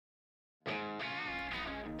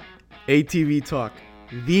ATV Talk,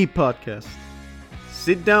 the podcast.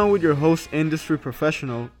 Sit down with your host, industry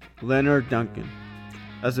professional, Leonard Duncan,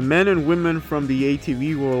 as the men and women from the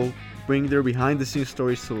ATV world bring their behind-the-scenes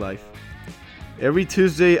stories to life. Every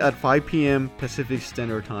Tuesday at 5 p.m. Pacific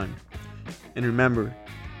Standard Time. And remember,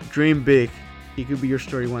 dream big. It could be your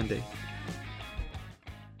story one day.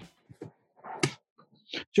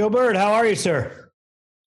 Joe Bird, how are you, sir?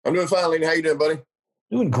 I'm doing fine, Lee. How you doing, buddy?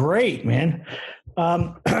 Doing great, man.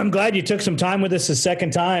 I'm glad you took some time with us a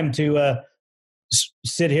second time to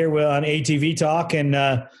sit here on ATV Talk, and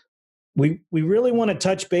we really want to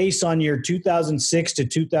touch base on your 2006 to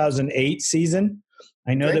 2008 season.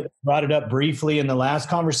 I know that we brought it up briefly in the last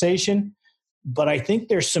conversation, but I think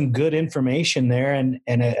there's some good information there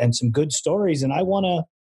and some good stories, and I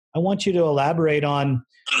want you to elaborate on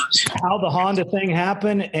how the Honda thing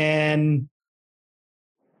happened and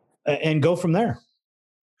go from there.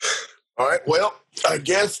 All right. Well, I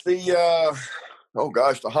guess the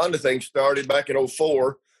Honda thing started back in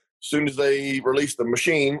 2004. As soon as they released the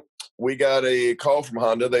machine, we got a call from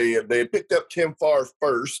Honda. They had picked up Tim Farr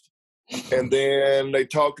first, and then they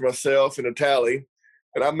talked to myself and Natalie,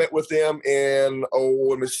 and I met with them in,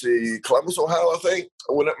 Columbus, Ohio, I think.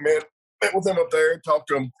 I went up and met with them up there, talked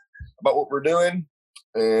to them about what we're doing,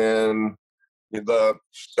 and the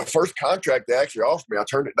first contract they actually offered me, I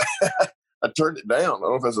turned it down. I turned it down. I don't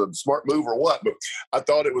know if it's a smart move or what, but I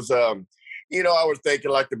thought it was, I was thinking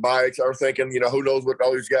like the bikes. I was thinking, who knows what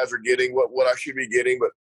all these guys are getting, what I should be getting. But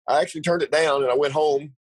I actually turned it down, and I went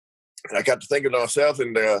home, and I got to thinking to myself,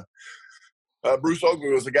 and Bruce Oakley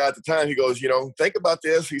was the guy at the time. He goes, think about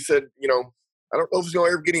this. He said, I don't know if it's going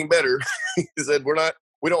to ever get any better. He said,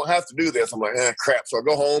 we don't have to do this. I'm like, crap. So I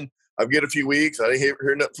go home. I get a few weeks. I didn't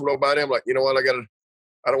hear nothing from nobody. I'm like, you know what?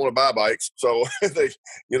 I don't want to buy bikes. So they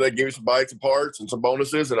gave me some bikes and parts and some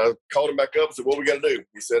bonuses. And I called him back up and said, what we got to do?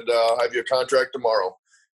 He said, I'll have you a contract tomorrow.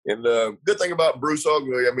 And good thing about Bruce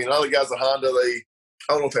Oakley, a lot of the guys at Honda, I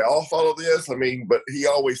don't know if they all follow this. But he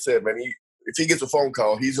always said, man, if he gets a phone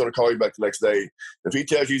call, he's going to call you back the next day. If he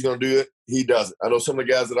tells you he's going to do it, he does it. I know some of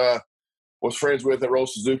the guys that I was friends with that rode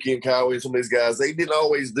Suzuki and Kawai, and some of these guys, they didn't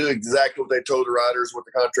always do exactly what they told the riders, what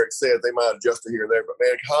the contract said. They might adjust it here and there. But,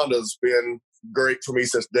 man, Honda's been great for me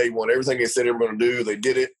since day one. Everything they said they were going to do, they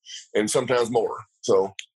did it, and sometimes more.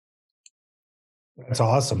 So that's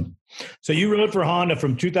awesome. So you rode for Honda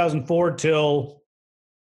from 2004 till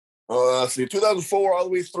 2004 all the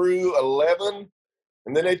way through 11,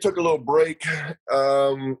 and then they took a little break,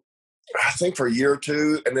 I think for a year or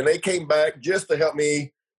two, and then they came back just to help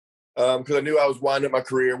me because I knew I was winding up my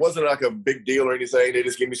career. It wasn't like a big deal or anything. They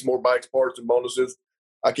just gave me some more bikes, parts, and bonuses.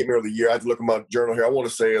 I can't remember the year. I have to look at my journal here. I want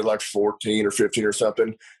to say it was like 14 or 15 or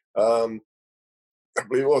something. I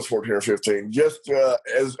believe it was 14 or 15. Just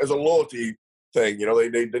as a loyalty thing,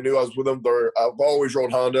 they knew I was with them. I've always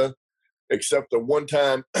rode Honda, except the one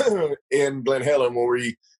time in Glen Helen where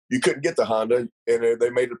you couldn't get the Honda, and they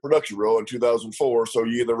made a production rule in 2004. So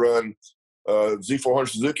you either run Z400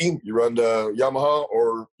 Suzuki, you run the Yamaha,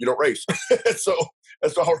 or you don't race. So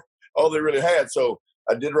that's all they really had. So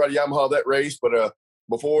I did ride Yamaha that race, but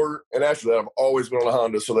before and after that, I've always been on a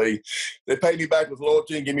Honda. So they paid me back with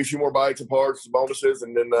loyalty and give me a few more bikes and parts and bonuses,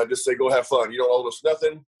 and then just say, go have fun. You don't owe us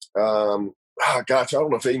nothing. I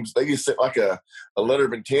don't know if they just sent like a letter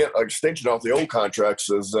of intent, like extension off the old contracts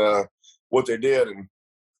is what they did. And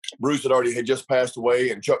Bruce had just passed away,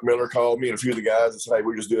 and Chuck Miller called me and a few of the guys and said, hey,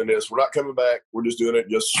 we're just doing this. We're not coming back. We're just doing it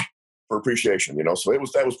just for appreciation, So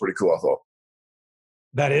that was pretty cool, I thought.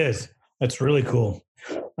 That's really cool.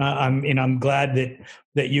 I'm glad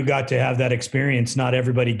that you got to have that experience. Not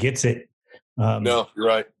everybody gets it. No, you're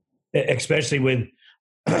right. Especially with,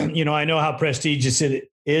 I know how prestigious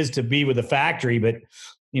it is to be with a factory, but,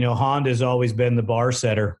 Honda's always been the bar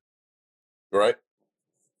setter. Right.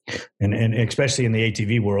 And especially in the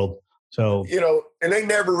ATV world. So, and they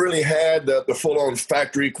never really had the full-on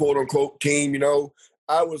factory, quote-unquote, team.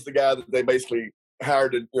 I was the guy that they basically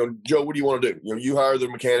hired to, Joe, what do you want to do? You hire the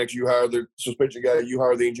mechanics, you hire the suspension guy, you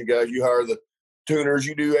hire the engine guys, you hire the tuners,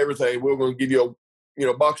 you do everything. We're going to give you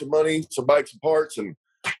a box of money, some bikes and parts, and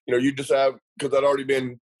you decide, because I'd already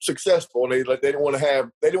been successful, and they didn't want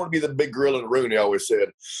to be the big gorilla in the room. They always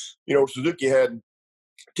said, Suzuki had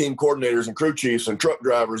team coordinators and crew chiefs and truck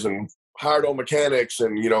drivers and hired on mechanics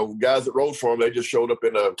and guys that rode for them. They just showed up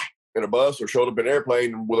in a bus or showed up in an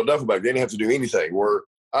airplane with a duffel bag. They didn't have to do anything. Where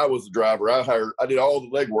I was the driver, I did all the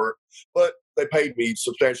legwork, but they paid me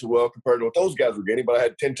substantially well compared to what those guys were getting. But I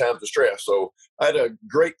had 10 times the stress. So I had a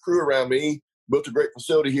great crew around me, built a great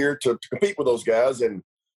facility here to compete with those guys, and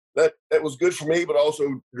that was good for me, but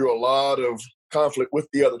also drew a lot of conflict with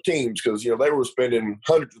the other teams because, they were spending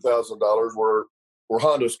hundreds of thousands of dollars where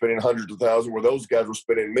Honda was spending hundreds of thousands, where those guys were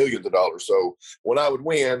spending millions of dollars. So when I would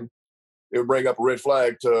win, it would bring up a red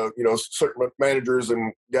flag to, certain managers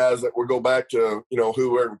and guys that would go back to,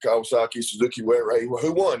 whoever, Kawasaki, Suzuki, whoever, hey,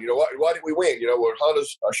 who won? Why did we win? Well,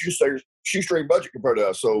 Honda's shoestring budget compared to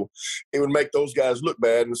us. So it would make those guys look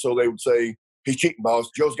bad. And so they would say, he's cheating, boss.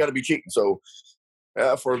 Joe's got to be cheating. So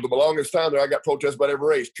for the longest time there, I got protests about every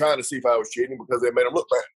race trying to see if I was cheating because they made them look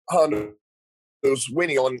bad. Honda was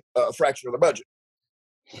winning on a fraction of the budget.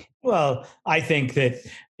 Well, I think that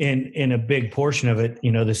in a big portion of it,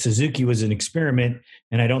 the Suzuki was an experiment,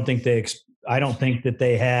 and I don't think that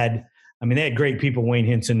they had. I mean, they had great people, Wayne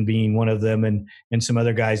Henson being one of them, and some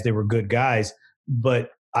other guys. They were good guys,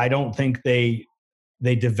 but I don't think they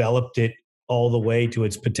developed it all the way to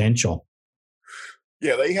its potential.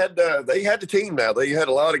 Yeah, they had the team now. They had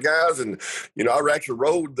a lot of guys, and I actually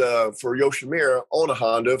rode for Yoshimura on a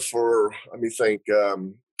Honda for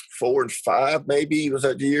 4 and 5, maybe was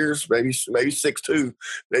that years, maybe 6 too.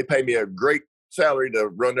 They paid me a great salary to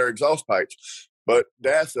run their exhaust pipes, but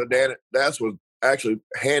Das was actually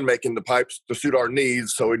hand making the pipes to suit our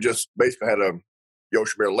needs. So it just basically had a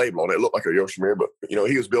Yoshimura label on it. It looked like a Yoshimura, but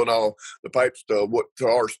he was building all the pipes to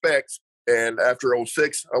our specs. And after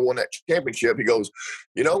 06, I won that championship. He goes,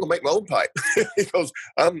 I'm going to make my own pipe. He goes,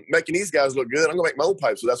 I'm making these guys look good. I'm going to make my own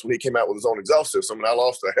pipe. So that's when he came out with his own exhaust system. And I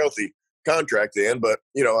lost a healthy contract then, but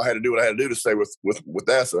I had to do what I had to do to stay with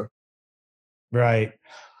DASA. Right.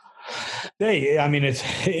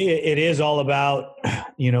 It is all about,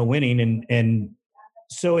 winning. And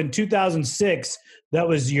so in 2006, that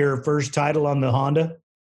was your first title on the Honda?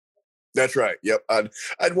 That's right. Yep.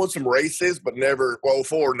 I'd won some races, but never,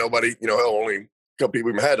 04, nobody, only a couple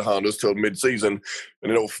people even had Hondas till mid-season.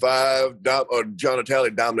 And in 05, John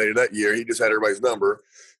Natale dominated that year. He just had everybody's number.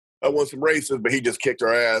 I won some races, but he just kicked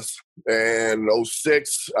our ass. And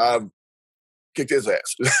 06, I kicked his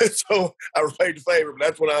ass. So I repaid the favor. But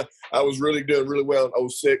that's when I was really doing really well in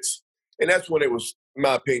 06. And that's when it was, in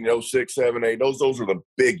my opinion, 06, 7, 8. Those were the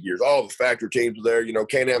big years. All the factory teams were there.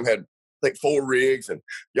 Can-Am had, I think, 4 rigs. And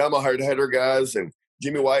Yamaha had their guys. And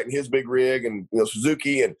Jimmy White and his big rig. And,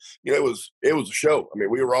 Suzuki. And, it was a show. I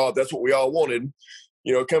mean, that's what we all wanted.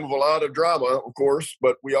 It came with a lot of drama, of course,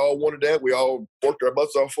 but we all wanted that. We all worked our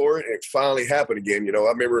butts off for it, and it finally happened again. I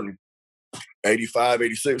remember in 85,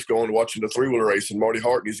 86 going and watching the three-wheeler race and Marty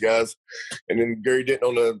Hart and these guys, and then Gary Denton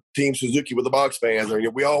on the Team Suzuki with the box fans. I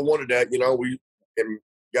mean, we all wanted that, and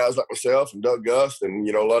guys like myself and Doug Gust and,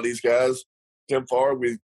 a lot of these guys, Tim Farr,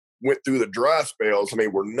 we went through the dry spells. I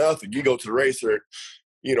mean, we're nothing. You go to the race at,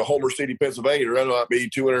 Homer City, Pennsylvania, there might be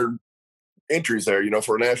 200 entries there,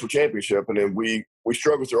 for a national championship. And then we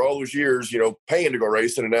struggled through all those years, paying to go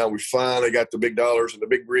racing. And now we finally got the big dollars and the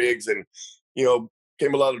big rigs and,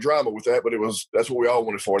 came a lot of drama with that, but that's what we all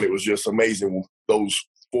wanted for. And it was just amazing. Those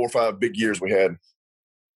 4 or 5 big years we had.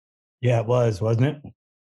 Yeah, it was, wasn't it?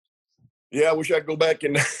 Yeah. I wish I could go back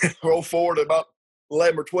and roll forward to about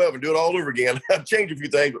 11 or 12 and do it all over again. I've changed a few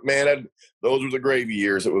things, but man, those were the gravy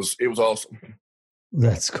years. It was awesome.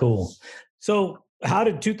 That's cool. So, how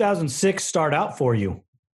did 2006 start out for you?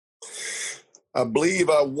 I believe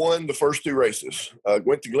I won the first 2 races.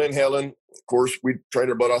 Went to Glen Helen. Of course, we trained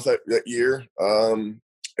our butt off that year. And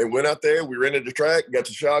went out there. We rented the track, got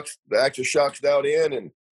the actual shocks dialed in.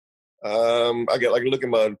 And I can look at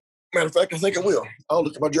my – matter of fact, I think I will. I'll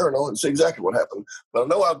look at my journal and see exactly what happened. But I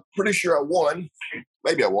know I'm pretty sure I won.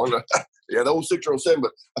 Maybe I won. Yeah, the 06 or 07.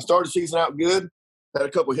 But I started the season out good. Had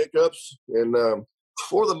a couple of hiccups. And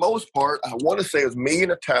for the most part, I want to say it was me and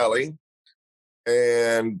Natale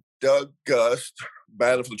and Doug Gust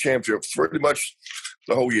battling for the championship pretty much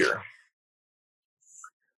the whole year.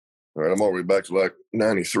 All right, I'm all the way back to like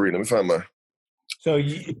 93. Let me find my.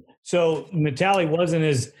 So Natale wasn't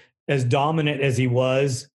as dominant as he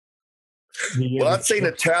was. Well, I'd say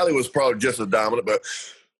Natale was probably just as dominant, but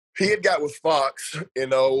he had got with Fox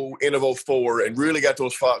in end of 04 and really got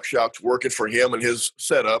those Fox shocks working for him and his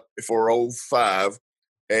setup for 05.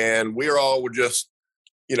 And we were just,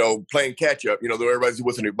 playing catch up. Everybody's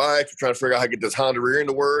with a new bike. We're trying to figure out how to get this Honda rear end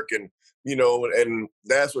to work. And, and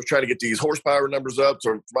that's what's trying to get these horsepower numbers up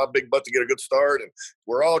so for my big butt to get a good start. And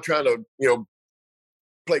we're all trying to,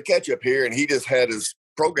 play catch up here. And he just had his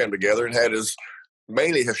program together and had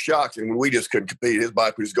mainly his shocks. And we just couldn't compete. His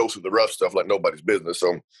bike would just go through the rough stuff like nobody's business.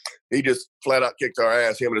 So he just flat out kicked our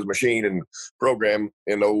ass, him and his machine and program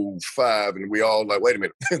in 05. And we all like, wait a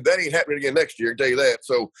minute, that ain't happening again next year. I can tell you that.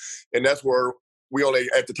 So, and that's where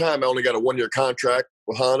at the time, I only got a 1-year contract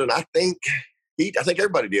with Honda. And I think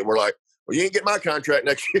everybody did. We're like, well, you ain't get my contract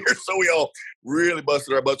next year. So we all really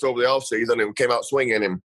busted our butts over the offseason and came out swinging.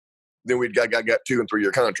 And then we got 2 and 3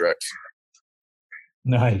 year contracts.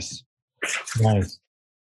 Nice.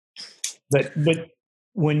 But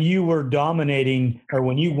when you were dominating, or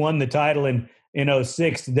when you won the title in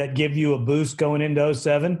 06, did that give you a boost going into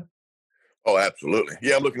 07? Oh, absolutely.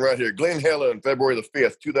 Yeah, I'm looking right here. Glen Helen, February the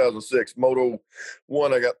 5th, 2006. Moto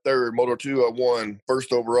 1, I got third. Moto 2, I won.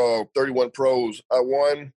 First overall, 31 pros. I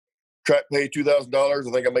won. Track paid $2,000.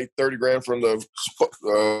 I think I made $30,000 from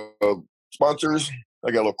the sponsors. I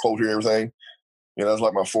got a little quote here and everything. Yeah, that was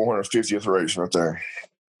like my 450th race right there.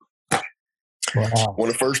 Wow. Won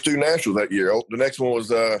the first 2 nationals that year. Oh, the next one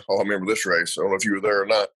was, I remember this race. I don't know if you were there or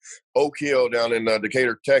not. Oak Hill down in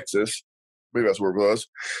Decatur, Texas. Maybe that's where it was.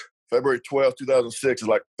 February 12th, 2006 is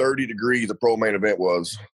like 30 degrees the pro main event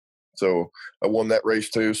was. So I won that race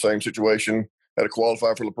too. Same situation. Had to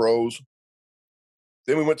qualify for the pros.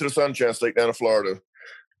 Then we went to the Sunshine State down in Florida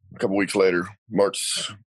a couple weeks later,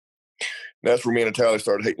 March. That's where me and Natalie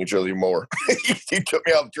started hating each other even more. He took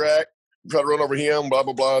me out the track, tried to run over him, blah,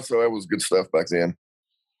 blah, blah. So that was good stuff back then.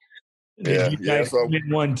 Did you guys win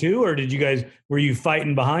 1 too, or were you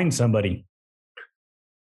fighting behind somebody?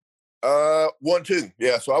 1, 2.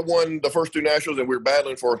 Yeah. So I won the first 2 nationals and we were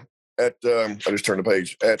battling I just turned the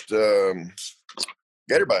page at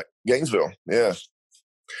Gatorback, Gainesville. Yeah.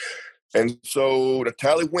 And so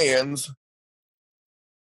Natalie wins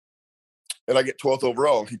and I get 12th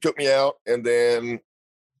overall. He took me out and then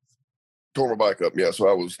tore my bike up. Yeah. So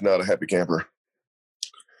I was not a happy camper.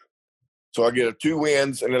 So I get 2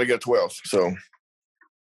 wins and then I get a 12th. So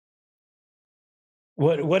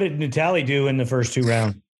what did Natalie do in the first 2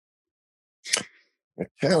 rounds?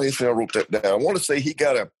 Natalie, I wrote that down. I want to say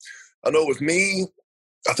I know it was me.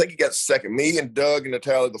 I think he got second. Me and Doug and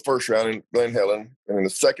Natalie the first round in Glen Helen. And in the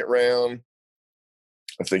second round,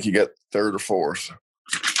 I think he got 3rd or 4th.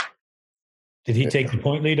 Did he take the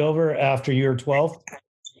point lead over after you were 12th?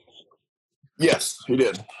 Yes, he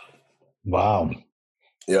did. Wow.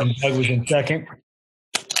 Yeah. And Doug was in second?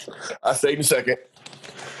 I stayed in second.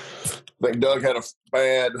 I think Doug had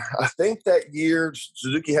I think that year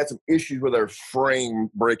Suzuki had some issues with their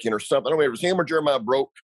frame breaking or something. I don't know if it was him or Jeremiah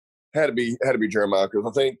broke. Had to be Jeremiah because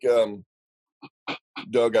I think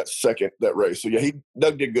Doug got second that race. So yeah,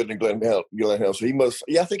 Doug did good in Glen Helen. So he must.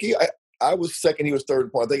 Yeah, I think I was second. He was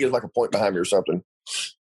third point. I think he was like a point behind me or something.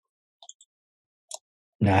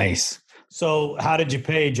 Nice. So how did you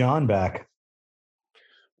pay John back?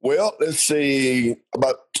 Well, let's see.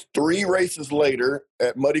 About 3 races later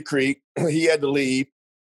at Muddy Creek, he had the lead,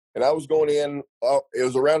 and I was going in. It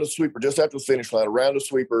was around the sweeper, just after the finish line, around the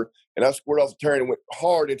sweeper, and I squared off the turn and went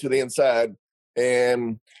hard into the inside.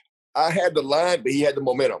 And I had the line, but he had the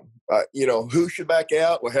momentum. Who should back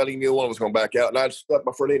out? Well, hell, he knew one was going to back out, and I stuck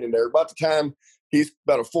my front end in there. About the time he's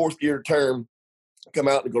about a 4th gear turn, come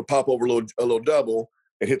out and go pop over a little double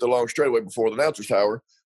and hit the long straightaway before the announcer's tower.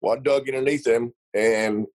 Well, I dug in underneath him,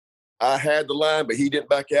 and I had the line, but he didn't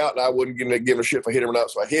back out, and I wasn't going to give a shit if I hit him or not.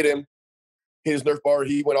 So I hit him, hit his Nerf bar.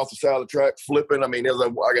 He went off the side of the track, flipping. I mean, my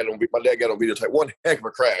dad got on videotape. One heck of a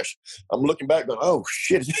crash. I'm looking back, going, "Oh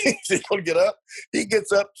shit, is he going to get up?" He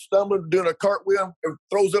gets up, stumbling, doing a cartwheel, and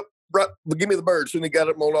throws up. Right, give me the bird. Soon he got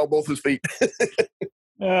up on both his feet.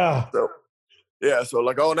 Yeah. So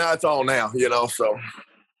like, oh, now it's on now, So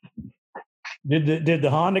did the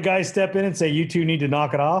Honda guys step in and say you two need to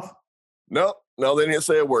knock it off? No, they didn't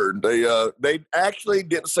say a word. They actually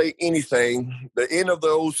didn't say anything. The end of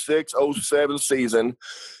the 06, 07 season,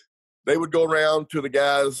 they would go around to the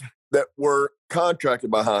guys that were contracted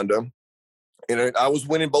by Honda. And I was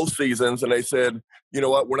winning both seasons, and they said, you know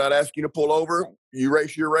what, we're not asking you to pull over. You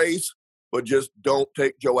race your race, but just don't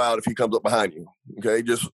take Joe out if he comes up behind you. Okay,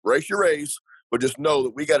 just race your race, but just know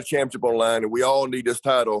that we got a championship on the line, and we all need this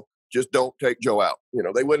title. Just don't take Joe out.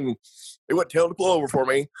 They wouldn't tell him to pull over for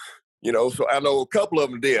me. So I know a couple of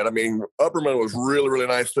them did. I mean, Upperman was really, really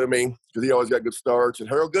nice to me because he always got good starts, and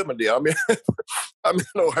Harold Goodman did.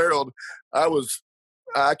 Harold,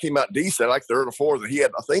 I came out decent, like 3rd or 4th,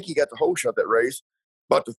 and I think he got the whole shot that race.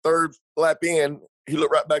 But the 3rd lap in, he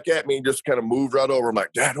looked right back at me and just kind of moved right over. I'm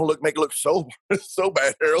like, Dad, make it look so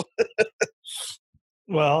bad, Harold.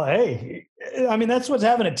 Well, hey, I mean, that's what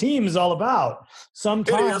having a team is all about.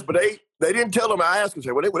 Sometimes, it is, but they didn't tell him. I asked them,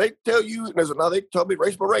 would they tell you? And they said, no, they told me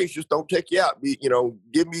race by race, just don't take you out.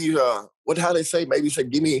 Give me how they say? Maybe say,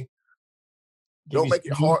 give me. Don't make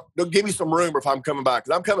it hard. Don't give me some room if I'm coming by,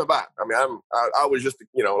 because I'm coming by. I mean, I was just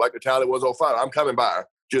like the Tally was 05. I'm coming by.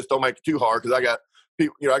 Just don't make it too hard because I got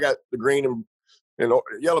people. I got the green and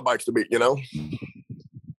yellow bikes to beat.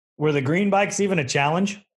 Were the green bikes even a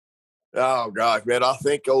challenge? Oh gosh, man! I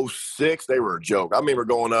think '06 they were a joke. I remember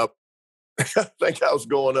going up. I think I was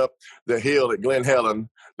going up the hill at Glen Helen,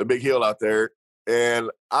 the big hill out there, and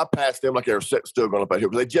I passed them like they were still going up that hill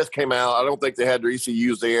because they just came out. I don't think they had their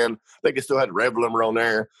ECUs in. I think they still had Revlimmer on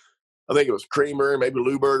there. I think it was Creamer, maybe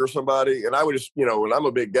Luberg or somebody. And I would just, and I'm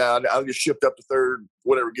a big guy, I just shipped up to third,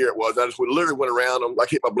 whatever gear it was. I just literally went around them, like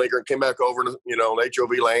hit my blinker and came back over, an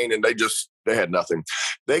HOV lane, and they had nothing.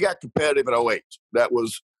 They got competitive in '08.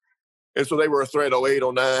 And so they were a threat '08,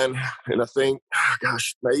 '09. And I think,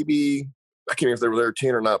 maybe, I can't remember if they were there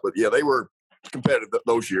 10 or not, but yeah, they were competitive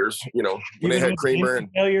those years, when even they had Creamer and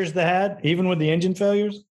failures they had, even with the engine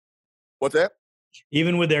failures. What's that?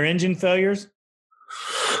 Even with their engine failures.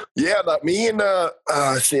 Yeah, like me and I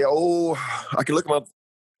can look them up.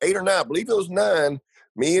 8 or 9, I believe it was 9.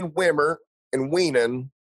 Me and Wimmer and Wienen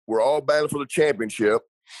were all battling for the championship.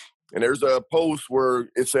 And there's a post where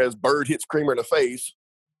it says Bird hits Creamer in the face.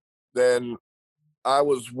 Then I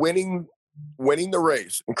was winning the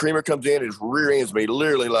race, and Creamer comes in and rear ends me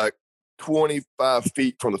literally like 25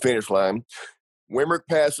 feet from the finish line. Wimmer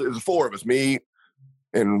passes. There's 4 of us, me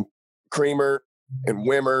and Creamer and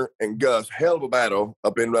Wimmer and Gus. Hell of a battle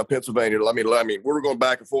up in Pennsylvania. I mean, we were going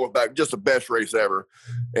back and forth, just the best race ever.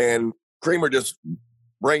 And Creamer just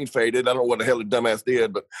brain faded. I don't know what the hell the dumbass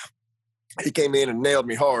did, but he came in and nailed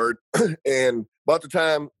me hard. And by the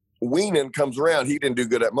time Wienen comes around, he didn't do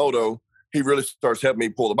good at moto. He really starts helping me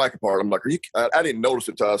pull the bike apart. I'm like, I didn't notice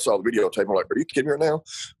it until I saw the videotape. I'm like, are you kidding me right now?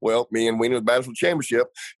 Well, me and Wienen battled for the championship,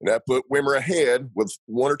 and that put Wimmer ahead with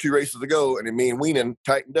 1 or 2 races to go, and then me and Wienen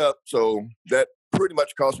tightened up. So that pretty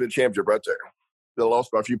much cost me the championship right there. They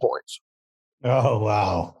lost by a few points. Oh,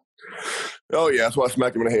 wow. Oh, yeah, that's why I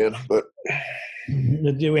smacked him in the head. But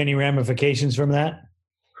do any ramifications from that?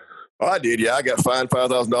 Oh, I did, yeah. I got fined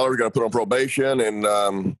 $5,000, got put on probation,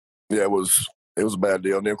 and it was a bad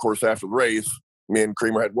deal. And then, of course, after the race, me and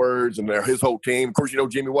Creamer had words, and his whole team. Of course,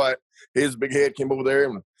 Jimmy White, his big head came over there,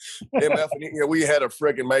 and MF, and we had a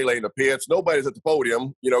freaking melee in the pits. Nobody's at the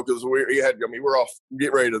podium, because we're off,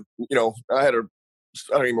 get ready to, I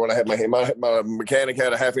don't even want to have my hand. My mechanic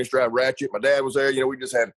had a half-inch drive ratchet. My dad was there. We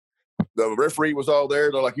just had the referee was all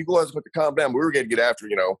there. They're like, you guys have to calm down. We were going to get after.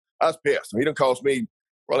 I was pissed. He didn't cost me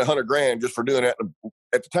probably $100,000 just for doing that.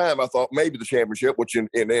 At the time, I thought maybe the championship, which it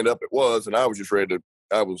ended up it was, and I was just ready to.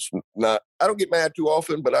 I was not. I don't get mad too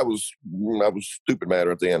often, but I was stupid mad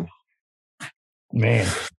at the end. Man,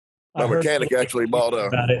 my mechanic actually bought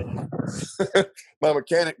my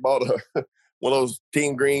mechanic bought one of those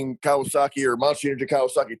Team Green Kawasaki or Monster Energy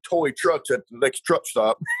Kawasaki toy trucks at the next truck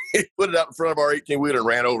stop. He put it out in front of our 18-wheeler and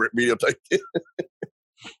ran over it, videotaped it.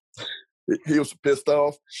 He was pissed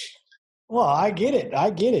off. Well, I get it.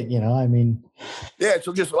 Yeah,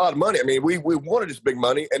 so just a lot of money. I mean, we wanted this big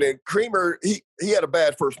money, and then Creamer, he had a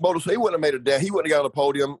bad first moto, so he wouldn't have made it down. He wouldn't have got on the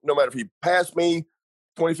podium, no matter if he passed me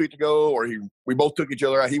 20 feet to go or we both took each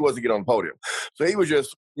other out. He wasn't getting on the podium. So he was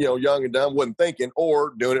just, young and dumb, wasn't thinking,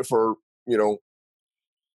 or doing it for,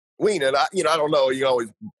 Wienen. I don't know. You always,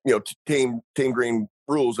 Team Green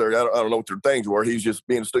rules there. I don't know what their things were. He's just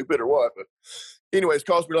being stupid or what, but. Anyways,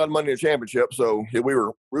 cost me a lot of money in the championship, so yeah, we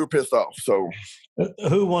were pissed off. So,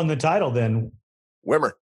 who won the title then?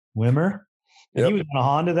 Wimmer. Yep. He was on a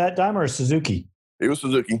Honda that time or a Suzuki? He was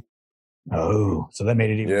Suzuki. Oh, so that made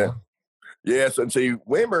it even. Yeah. Yes, and see,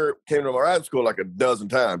 Wimmer came to my riding school like a dozen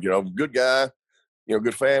times. Good guy,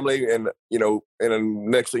 good family, and and then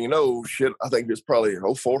next thing you know, I think it's probably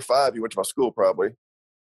 04 or 05. He went to my school probably.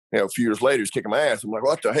 A few years later, he's kicking my ass. I'm like,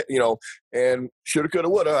 what the heck, and shoulda, coulda,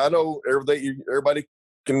 woulda. I know everybody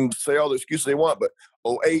can say all the excuses they want, but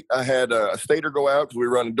 08, I had a stator go out because we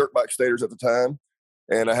were running dirt bike stators at the time.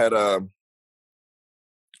 And I had a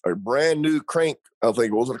brand new crank. I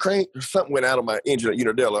think, was it a crank? Something went out of my engine at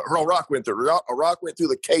Unadilla. A rock went through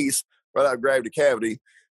the case right out of gravity cavity,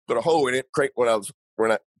 put a hole in it, crank when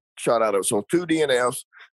I shot out of it. So 2 DNFs.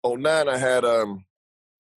 09, I had a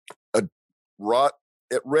rot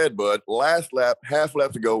at Redbud, last lap, half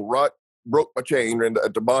lap to go, broke my chain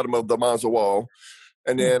at the bottom of the Monza wall.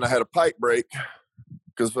 And then I had a pipe break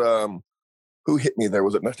because who hit me there?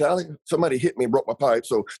 Was it Natalia? Somebody hit me and broke my pipe.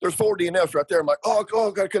 So there's 4 DNFs right there. I'm like, oh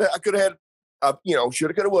God, I could have had,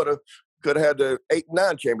 shoulda, coulda, woulda. Could have had the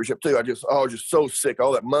 8-9 championship too. I was just so sick.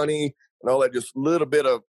 All that money and all that, just little bit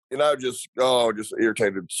of, and I was just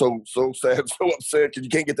irritated. So sad, so upset because you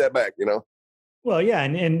can't get that back, Well, yeah,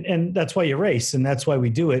 and that's why you race, and that's why we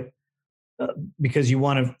do it, because you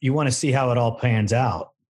want to see how it all pans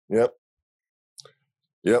out. Yep.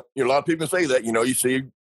 A lot of people say that. You see a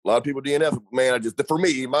lot of people DNF. Man, for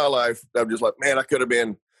me, in my life, I'm just like, man, I could have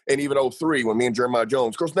been and even 03 when me and Jeremiah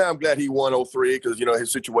Jones. Of course, now I'm glad he won 03 because,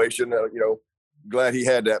 his situation, glad he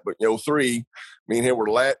had that. But, 03, me and him were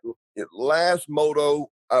last moto.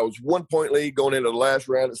 I was 1 point lead going into the last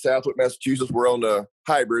round at Southwick, Massachusetts. We're on the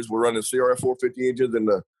hybrids. We're running CRF 450 engines and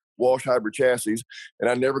the Walsh hybrid chassis. And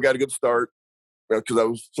I never got a good start because I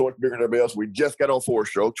was so much bigger than everybody else. We just got on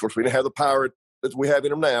 4-strokes. Of course, we didn't have the power that we have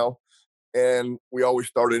in them now. And we always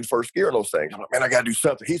started in first gear on those things. I'm like, man, I got to do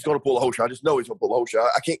something. He's going to pull a whole shot. I just know he's going to pull a whole shot.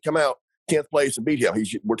 I can't come out 10th place and beat him.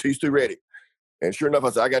 He's too ready. And sure enough,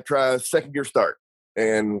 I said, I got to try a second gear start.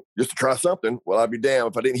 And just to try something, well, I'd be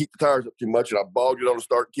damned if I didn't heat the tires up too much and I bogged it on the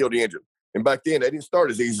start and killed the engine. And back then, they didn't start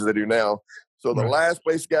as easy as they do now. So the last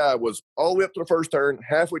place guy was all the way up to the first turn,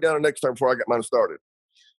 halfway down the next turn before I got mine started.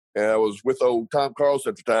 And I was with old Tom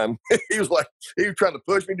Carlson at the time. he was trying to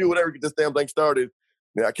push me, do whatever to get this damn thing started.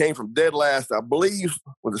 Now, I came from dead last, I believe,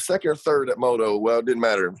 was the second or third at moto. Well, it didn't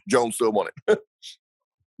matter. Jones still won it.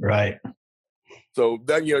 Right. So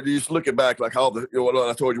then, just looking back, like all the, what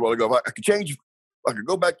I told you a while ago, if I could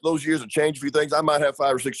go back to those years and change a few things, I might have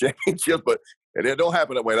 5 or 6 championships, but it don't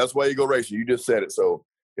happen that way. That's why you go racing. You just said it. So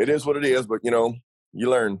it is what it is, but, you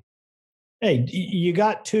learn. Hey, you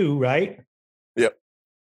got 2, right? Yep.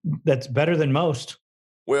 That's better than most.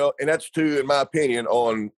 Well, and that's 2, in my opinion,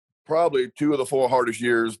 on probably 2 of the 4 hardest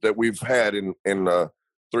years that we've had in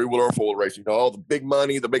 3-wheeler or 4-wheeler racing. All the big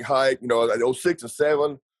money, the big hype, 06 and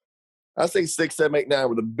 07. I say 6, 7, 8, 9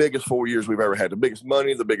 were the biggest 4 years we've ever had. The biggest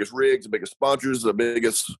money, the biggest rigs, the biggest sponsors, the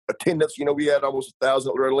biggest attendance. We had almost 1,000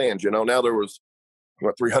 at Loretta Lynn's. Now there was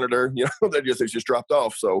 300 there. They just dropped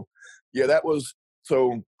off. So yeah, that was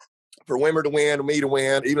so for Wimmer to win, me to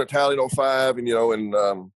win, even Natalia 05, and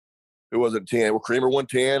who was it 10? Well, Creamer won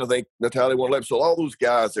 10. I think Natalia won 11. So all those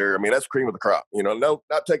guys there, that's cream of the crop. No,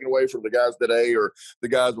 not taken away from the guys today or the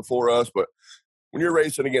guys before us, but when you're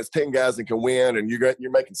racing against 10 guys that can win and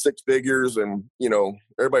you're making 6 figures and,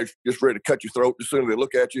 everybody's just ready to cut your throat as soon as they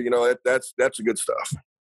look at you, that's the good stuff.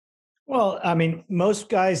 Well, most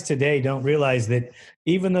guys today don't realize that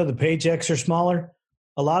even though the paychecks are smaller,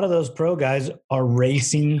 a lot of those pro guys are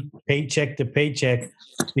racing paycheck to paycheck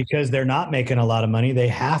because they're not making a lot of money. They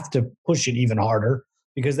have to push it even harder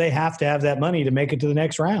because they have to have that money to make it to the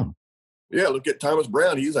next round. Yeah, look at Thomas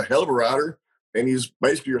Brown. He's a hell of a rider, and he's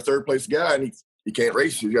basically your third place guy, and he can't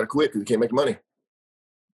race. He's got to quit because he can't make money.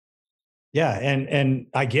 Yeah, and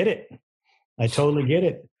I get it. I totally get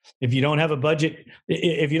it. If you don't have a budget,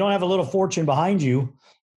 if you don't have a little fortune behind you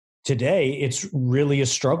today, it's really a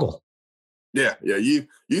struggle. Yeah. You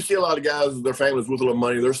see a lot of guys, their families with a little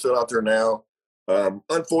money, they're still out there now.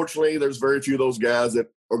 Unfortunately, there's very few of those guys that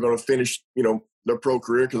are going to finish, their pro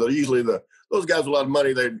career because they're usually those guys with a lot of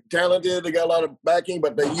money. They're talented, they got a lot of backing,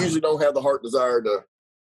 but they usually don't have the heart and desire to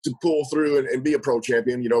pull through and be a pro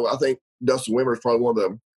champion. I think Dustin Wimmer is probably one of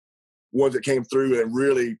the ones that came through and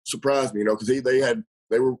really surprised me, because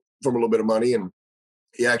they were from a little bit of money and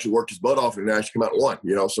he actually worked his butt off and actually came out and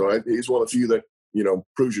won, so he's one of the few that,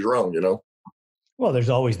 proves you wrong, Well, there's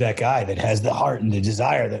always that guy that has the heart and the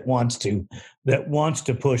desire that wants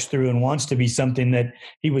to push through and wants to be something that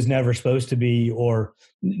he was never supposed to be or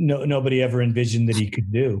nobody ever envisioned that he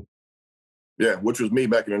could do. Yeah, which was me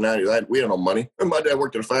back in the 90s. We had no money. My dad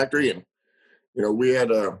worked at a factory and, we had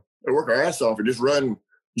to work our ass off and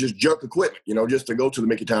just junk equipment, just to go to the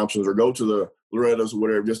Mickey Thompsons or go to the Lorettas or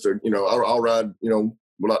whatever, just to, I'll ride,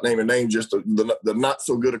 without naming names, just the not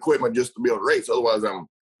so good equipment just to be able to race. Otherwise, I'm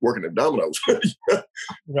working at Domino's.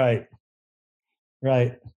 Right.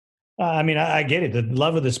 I get it. The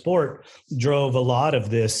love of the sport drove a lot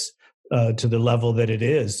of this to the level that it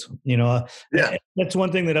is. Yeah. That's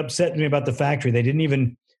one thing that upset me about the factory. They didn't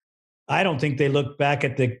even, I don't think they looked back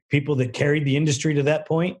at the people that carried the industry to that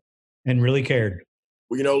point and really cared.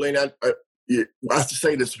 Well, Lane, I have to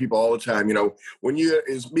say this to people all the time. When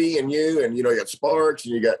it's me and you, and you got Sparks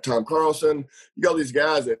and you got Tom Carlson, you got all these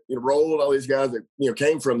guys that rolled, all these guys that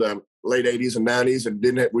came from the late '80s and '90s and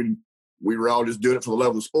we were all just doing it for the love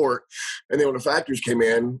of the sport. And then when the factories came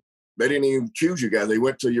in, they didn't even choose you guys. They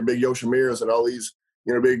went to your big Yoshimiras and all these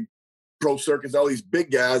big pro circuits, all these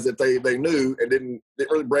big guys that they knew and didn't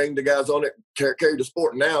really bring the guys on that carried the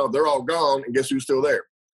sport. And now they're all gone, and guess who's still there?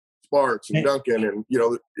 Sparks and Duncan, and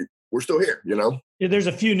we're still here. Yeah, there's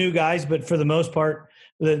a few new guys, but for the most part,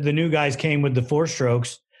 the new guys came with the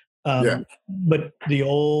 4-strokes. But the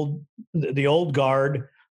old guard,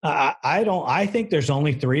 I think there's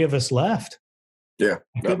only 3 of us left. Yeah,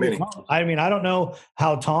 not many. I don't know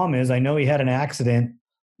how Tom is. I know he had an accident,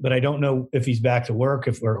 but I don't know if he's back to work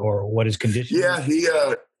or what his condition is.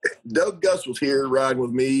 Yeah, Doug Gus was here riding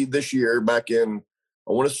with me this year back in,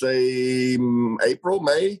 I want to say April,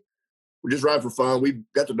 May. we just ride for fun. We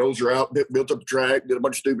got the dozer out, built up the track, did a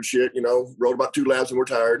bunch of stupid shit, rode about 2 laps and we're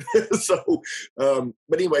tired. So,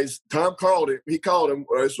 but anyways, Tom called it. He called him.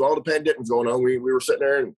 So all the pandemic was going on. We were sitting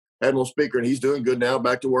there and had him on speaker, and he's doing good now,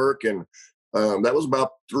 back to work. And that was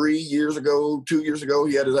about 2 years ago,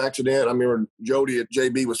 he had his accident. I remember Jody at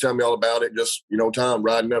JB was telling me all about it. Just, Tom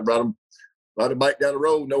riding a bike down the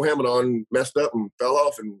road, no helmet on, messed up and fell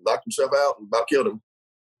off and knocked himself out and about killed him.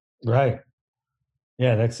 Right.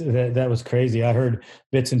 Yeah, that was crazy. I heard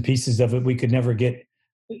bits and pieces of it. We could never get,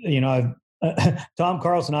 Tom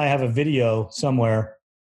Carlson and I have a video somewhere,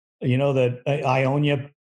 the Ionia,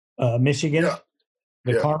 Michigan,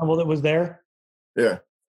 the carnival that was there. Yeah.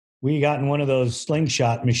 We got in one of those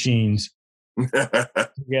slingshot machines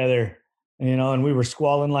together, and we were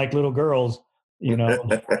squalling like little girls,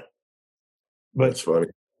 But that's funny.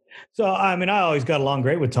 So, I mean, I always got along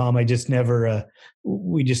great with Tom. I just never,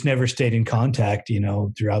 we just never stayed in contact,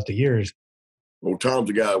 throughout the years. Well, Tom's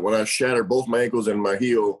the guy. When I shattered both my ankles and my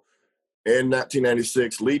heel in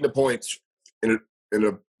 1996, leading the points in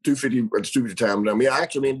a 250 time. I mean,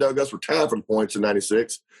 me and Doug Gus were tied for the points in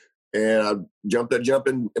 96. And I jumped that jump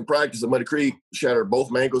in practice at Muddy Creek, shattered both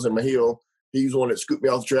my ankles and my heel. He's the one that scooped me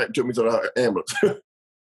off the track and took me to the ambulance.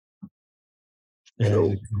 Yeah, so,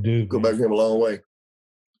 he's a good dude. Go back to him a long way.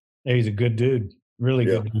 Yeah, he's a good dude. Really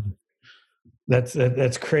good dude.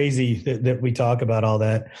 That's crazy that we talk about all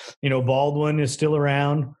that. Baldwin is still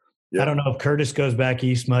around. Yeah. I don't know if Curtis goes back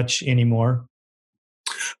east much anymore.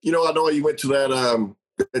 I know he went to that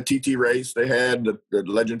TT race. They had the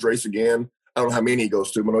Legends race again. I don't know how many he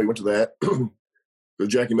goes to, but I know he went to that. Because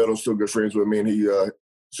Jackie Meadows still good friends with me, and he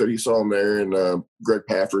said he saw him there, and Greg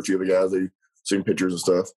Paffer, a few of the guys, they seen pictures and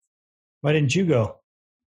stuff. Why didn't you go?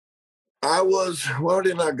 Why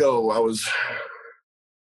didn't I go? I was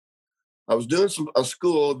doing a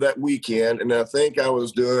school that weekend, and I think I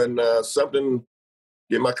was doing something,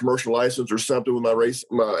 get my commercial license or something with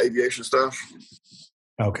my aviation stuff.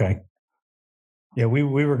 Okay. Yeah, we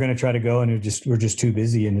were going to try to go, and we're just too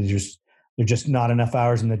busy, and there's just not enough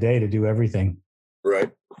hours in the day to do everything.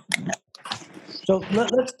 Right. So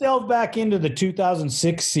let's delve back into the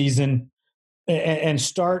 2006 season and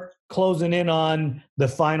start closing in on the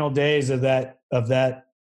final days of that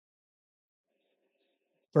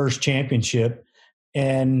first championship.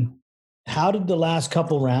 And how did the last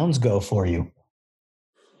couple rounds go for you?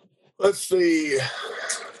 Let's see.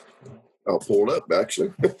 I'll pull it up,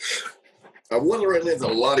 actually. I won the Red Lens a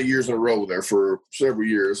lot of years in a row there for several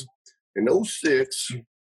years. In 06,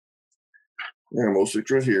 I'm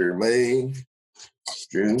 06 right here, May,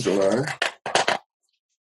 June, July.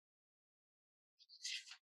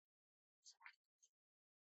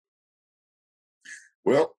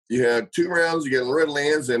 Well, you had 2 rounds, you get the Red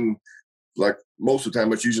Lens, and like most of the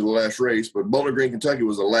time, it's usually the last race, but Bowling Green, Kentucky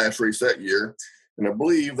was the last race that year. And I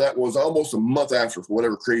believe that was almost a month after, for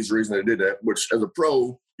whatever crazy reason they did that, which as a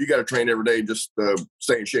pro, you got to train every day just to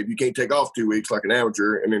stay in shape. You can't take off 2 weeks like an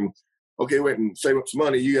amateur and then, okay, wait and save up some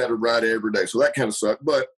money. You got to ride every day. So that kind of sucked.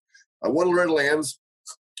 But I won the Red Lens,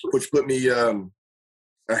 which put me a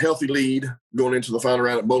healthy lead going into the final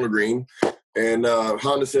round at Bowling Green. And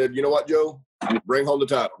Honda said, you know what, Joe? Bring home the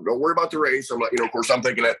title. Don't worry about the race. I'm like, of course, I'm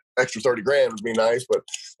thinking that extra 30 grand would be nice. But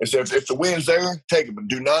I said, if the win's there, take it, but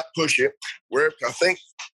do not push it. Where I think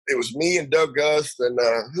it was me and Doug Gus and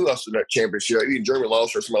who else in that championship? Even Jeremy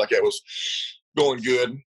Lawson or something like that was going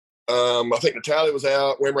good. I think Natalia was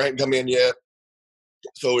out. Wimmer hadn't come in yet.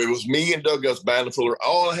 So it was me and Doug Gus battling for it.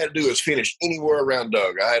 All I had to do is finish anywhere around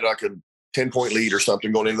Doug. I had like a 10-point lead or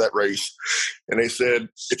something going into that race. And they said,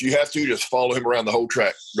 if you have to, just follow him around the whole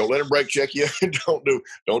track. Don't let him brake check you.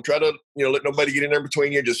 Don't try to, let nobody get in there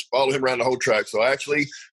between you. Just follow him around the whole track. So actually,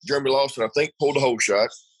 Jeremy Lawson, I think, pulled the whole shot.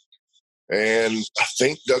 And I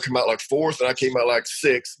think Doug came out like 4th, and I came out like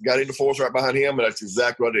 6th. Got into 4th right behind him, and that's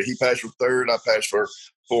exactly what I did. He passed for 3rd, I passed for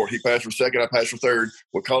 4th. He passed for 2nd, I passed for 3rd.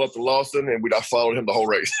 We called up to Lawson, and I followed him the whole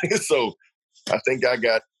race. So I think I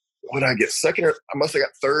got, what did I get, 2nd? Or I must have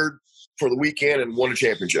got 3rd for the weekend and won the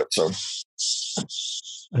championship. So,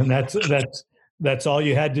 and that's all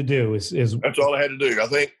you had to do is that's all I had to do. I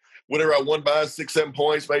think whatever I won by 6-7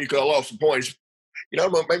 points, maybe because I lost some points.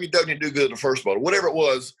 Maybe Doug didn't do good in the first moto. Whatever it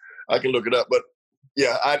was, I can look it up. But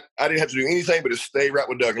yeah, I didn't have to do anything but just stay right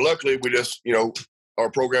with Doug. And luckily, we just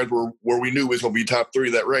our programs were where we knew we was going to be top 3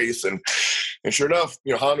 of that race. And sure enough,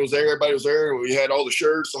 Honda was there, everybody was there, and we had all the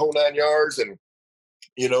shirts, the whole 9 yards, and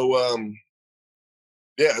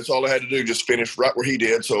yeah, that's all I had to do, just finish right where he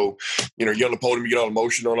did. So, you get on the podium, you get all the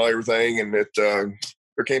motion on everything, and there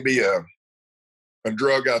can't be a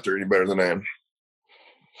drug out there any better than that.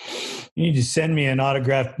 You need to send me an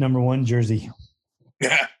autographed number 1 jersey.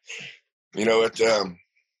 Yeah. You know, at that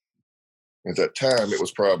time, it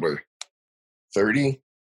was probably 30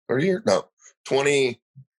 years? No, 20,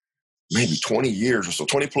 maybe 20 years or so,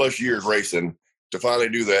 20 plus years racing to finally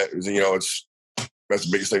do that. You know, that's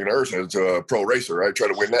the biggest thing on earth as a pro racer, right? Try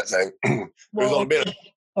to win that thing. There's only been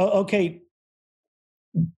okay.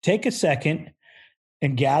 Take a second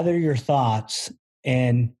and gather your thoughts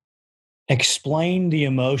and explain the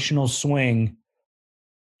emotional swing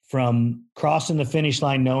from crossing the finish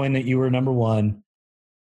line knowing that you were number one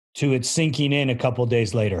to it sinking in a couple of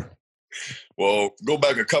days later. Well, go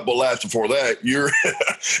back a couple of laps before that. You're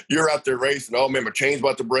out there racing. Oh man, my chain's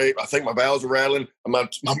about to break. I think my valves are rattling. My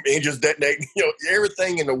engine's detonating. You know,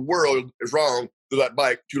 everything in the world is wrong with that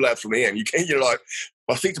bike 2 laps from the end. You can't. You're like,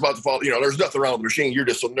 my seat's about to fall. You know, there's nothing wrong with the machine. You're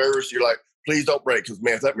just so nervous. You're like, please don't break, because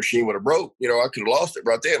man, if that machine would have broke, you know, I could have lost it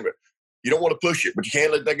right then. But you don't want to push it, but you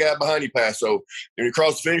can't let that guy behind you pass. So when you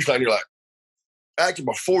cross the finish line, you're like, actually,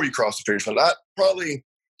 before you cross the finish line, probably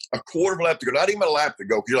a quarter of a lap to go, not even a lap to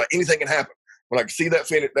go, because you're like, anything can happen. When I can see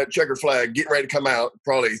that checkered flag getting ready to come out,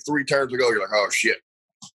 probably 3 turns ago, you're like, oh shit.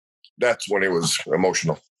 That's when it was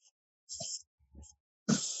emotional.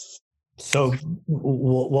 So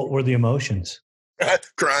what were the emotions?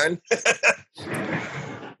 Crying.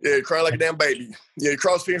 Yeah, crying like a damn baby. Yeah, you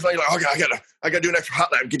cross the finish line, you're like, okay, I gotta do an extra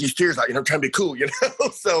hot lap and get these tears out, you know, trying to be cool, you know?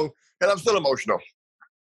 So, and I'm still emotional.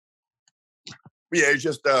 Yeah, it's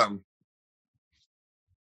just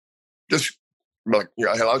like,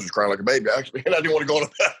 yeah, hell, I was just crying like a baby, actually. And I didn't want to go on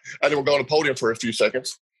the podium for a few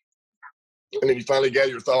seconds. And then you finally gather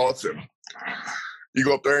your thoughts and you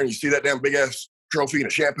go up there and you see that damn big ass trophy and a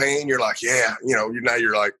champagne. You're like, yeah, you know, now you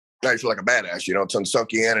feel like a badass, you know, it's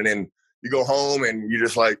sunk you in. And then you go home and you're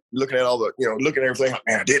just like looking at looking at everything, like,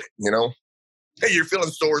 man, I did it, you know? Hey, you're feeling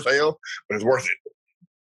sore as hell, but it's worth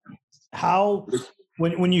it. How,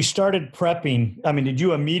 when you started prepping, I mean, did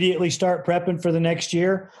you immediately start prepping for the next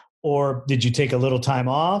year, or did you take a little time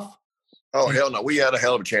off? Oh, hell no. We had a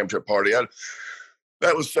hell of a championship party.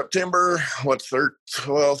 That was September,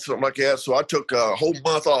 12th, something like that. So I took a whole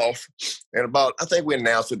month off, and I think we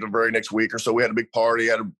announced it the very next week or so. We had a big party,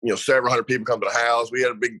 had several hundred people come to the house. We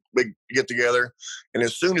had a big get together. And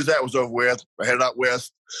as soon as that was over with, I headed out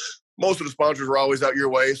west. Most of the sponsors were always out your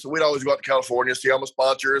way. So we'd always go out to California, see all my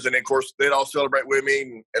sponsors. And then, of course, they'd all celebrate with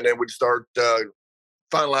me. And then we'd start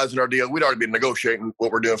finalizing our deal. We'd already been negotiating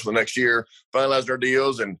what we're doing for the next year, finalizing our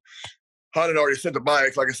deals. And Honda had already sent the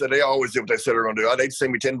bikes. Like I said, they always did what they said they were going to do. They'd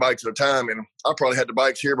send me 10 bikes at a time. And I probably had the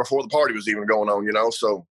bikes here before the party was even going on, you know.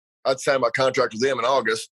 So I'd signed my contract with them in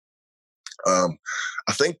August. I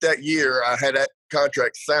think that year I had that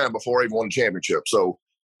contract signed before I even won the championship. So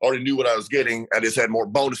I already knew what I was getting. I just had more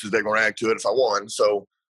bonuses they're going to add to it if I won. So,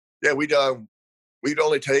 yeah, we'd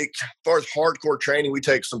only take, as far as hardcore training, we'd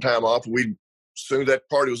take some time off. As soon as that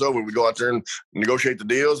party was over, we'd go out there and negotiate the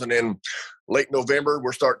deals. And then late November,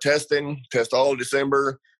 we'll start test all of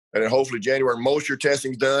December. And then hopefully January, most of your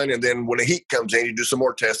testing's done. And then when the heat comes in, you do some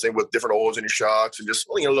more testing with different oils in your shocks and just,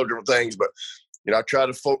 little different things. But, I try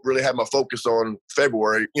to really have my focus on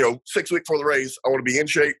February. 6 weeks before the race, I want to be in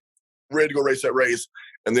shape, ready to go race that race.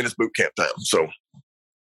 And then it's boot camp time. So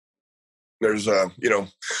there's,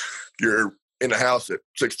 you're in the house at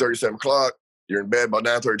 6:30, 7 o'clock. You're in bed by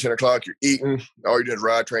 9:30, 10 o'clock. You're eating. All you're doing is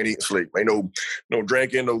ride, train, eat, and sleep. Ain't no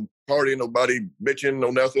drinking, no partying, nobody bitching,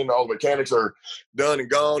 no nothing. All the mechanics are done and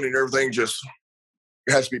gone, and everything just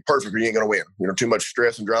has to be perfect or you ain't going to win. Too much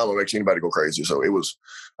stress and drama makes anybody go crazy. So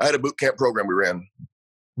I had a boot camp program we ran.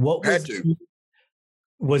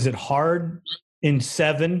 Was it hard in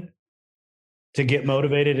 7 to get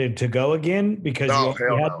motivated and to go again because you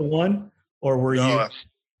had the one, or were you? No,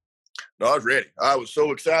 I was ready. I was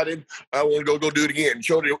so excited. I wanted to go do it again.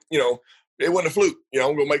 Showed it, it wasn't a fluke.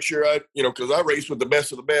 I'm going to make sure because I raced with the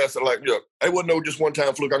best of the best. I'm like, it wasn't no just one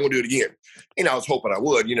time fluke. I'm going to do it again. I was hoping I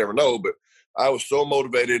would. You never know. But I was so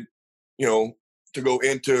motivated, to go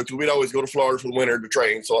because we'd always go to Florida for the winter to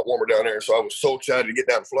train. So a lot warmer down there. So I was so excited to get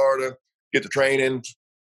down to Florida, get the training,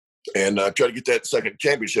 and try to get that second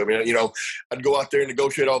championship. I'd go out there and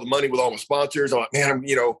negotiate all the money with all my sponsors. I'm like, man, I'm,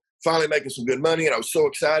 finally making some good money. And I was so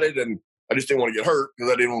excited, and I just didn't want to get hurt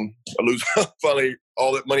because I didn't want to lose finally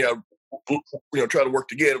all that money I, try to work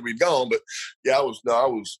to get. We'd gone. But yeah, I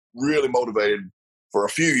was really motivated for a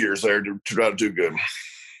few years there to try to do good.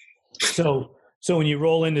 So when you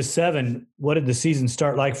roll into 7, what did the season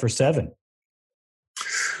start like for 7?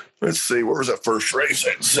 Let's see. Where was that first race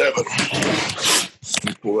at 7?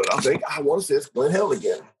 I think I want to say it's Glen Helen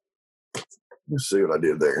again. Let's see what I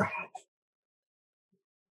did there.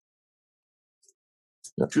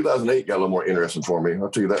 Now, 2008 got a little more interesting for me. I'll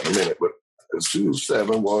tell you that in a minute. But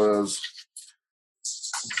 7 was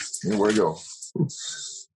Here we go.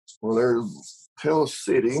 Well, there's Pell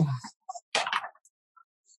City.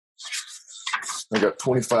 I got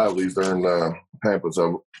 25 of these there in pamphlets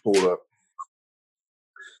I pulled up.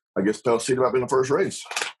 I guess Pell City might have been the first race.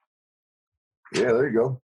 Yeah, there you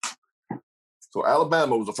go. So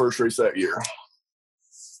Alabama was the first race that year.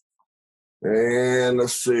 And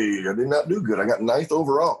let's see. I did not do good. I got 9th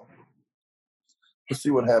overall. Let's see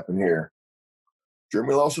what happened here.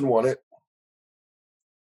 Jeremy Lawson won it.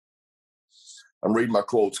 I'm reading my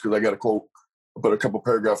quotes because I got a quote. I put a couple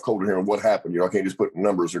paragraph quote in here on what happened. I can't just put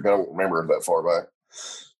numbers. I don't remember that far back.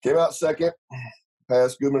 Came out second.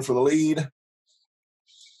 Passed Goodman for the lead.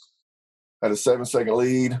 Had a 7-second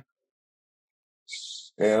lead.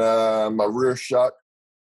 And my rear shock,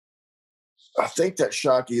 I think that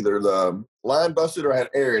shock either the line busted or had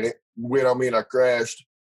air in it. Went on me and I crashed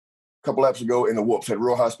a couple laps ago in the whoops. Had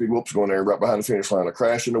real high-speed whoops going there right behind the finish line. I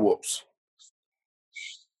crashed in the whoops.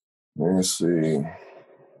 Let's see.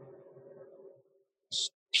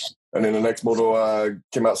 And then the next moto, I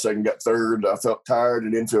came out second, got third. I felt tired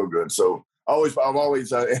and didn't feel good. So I'm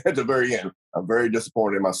always at the very end, I'm very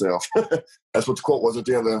disappointed in myself. That's what the quote was at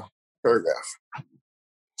the end of the paragraph.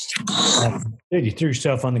 Dude, you threw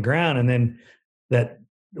yourself on the ground, and then that,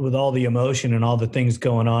 with all the emotion and all the things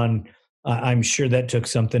going on, I'm sure that took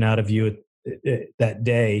something out of you that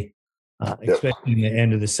day, especially in the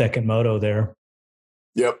end of the second moto there.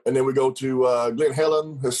 Yep. And then we go to Glen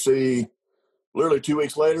Helen. Let's see. Literally 2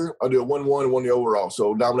 weeks later, I do a 1-1 and won the overall.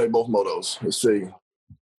 So dominate both motos. Let's see.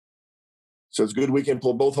 So it's a good weekend.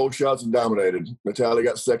 Pulled both hole shots and dominated. Natalia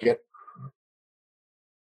got second.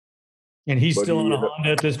 And he's still on a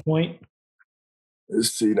Honda at this point?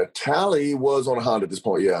 Let's see. Natalie was on a Honda at this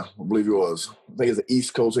point. Yeah, I believe he was. I think it's an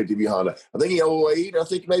East Coast ATV Honda. I think he 08. I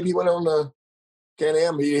think maybe he went on the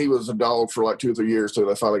Can-Am. He was a dog for like 2 or 3 years till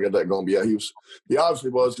they finally got that going. But yeah, he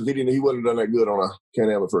obviously was, because he wouldn't have done that good on a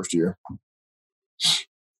Can-Am the first year.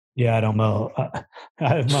 Yeah, I don't know. I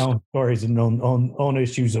have my own stories and own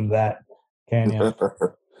issues of that. Can-Am.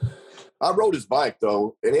 I rode his bike,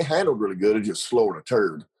 though, and it handled really good. It just slowed a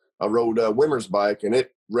turd. I rode Wimmer's bike, and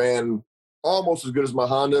it ran almost as good as my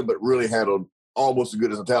Honda, but really handled almost as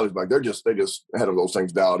good as Natalie's bike. They just had those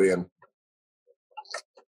things dialed in.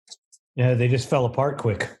 Yeah, they just fell apart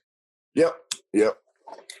quick. Yep. It's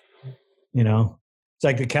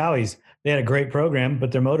like the Cowies. They had a great program,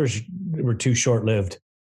 but their motors were too short-lived.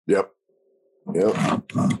 Yep.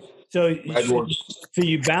 So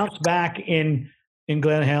you bounced back in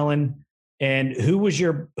Glen Helen, and who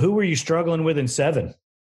were you struggling with in 7?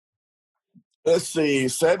 Let's see.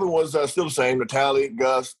 7 was still the same. Natalie,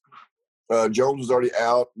 Gus, Jones was already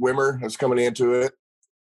out. Wimmer was coming into it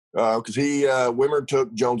because Wimmer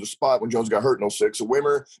took Jones' spot when Jones got hurt in 06. So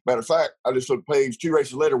Wimmer, matter of fact, I just looked page 2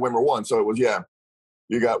 races later, Wimmer won. So it was,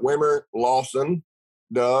 you got Wimmer, Lawson,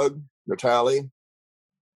 Doug, Natalie.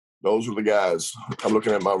 Those were the guys. I'm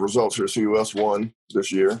looking at my results here to see who else won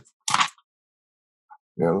this year.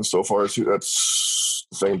 Yeah, so far that's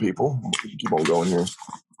the same people. Keep on going here.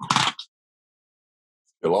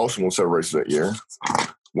 Lawson won 7 races that year.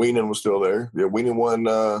 Weenan was still there. Yeah, Weenan won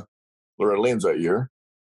Loretta Lynn's that year.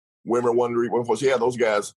 Wimmer won. Those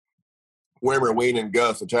guys. Wimmer, Weenan,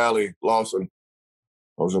 Gus, Natalie, Lawson.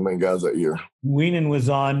 Those are the main guys that year. Weenan was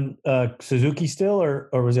on Suzuki still, or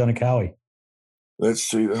was he on a Cowie? Let's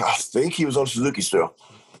see. I think he was on Suzuki still.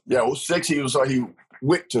 Yeah, 06 he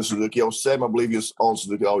went to Suzuki. 07 I believe he was on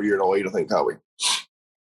Suzuki all year. In 08 I think Cowie.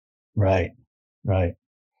 Right.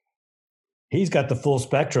 He's got the full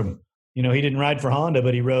spectrum. He didn't ride for Honda,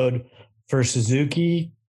 but he rode for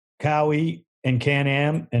Suzuki, Cowie, and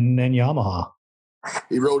Can-Am, and then Yamaha.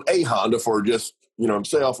 He rode a Honda for just,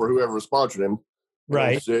 himself or whoever sponsored him.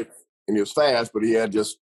 Right. And he was fast, but he had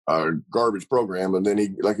just a garbage program. And then he,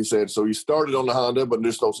 like he said, so he started on the Honda, but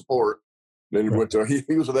there's no support. Then he went to, he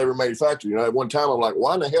was with every manufacturer. At one time I'm like,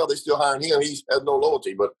 why in the hell are they still hiring him? He has no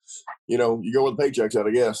loyalty, but you go with the paychecks out,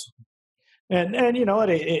 I guess. And you know what?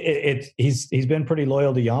 He's been pretty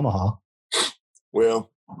loyal to Yamaha.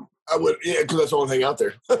 Well, I would, because that's the only thing out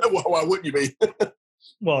there. Why wouldn't you be?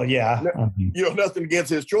 Well, yeah. Nothing against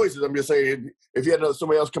his choices. I'm just saying, if you had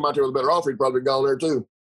somebody else come out there with a better offer, he'd probably gone there too.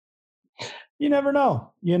 You never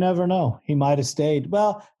know. He might have stayed.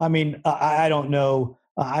 Well, I mean, I don't know.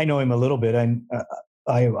 I know him a little bit.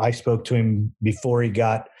 I spoke to him before he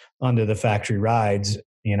got onto the factory rides,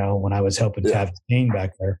 when I was helping Tavis Kane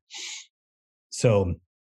back there. So,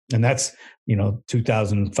 and that's,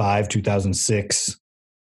 2005, 2006.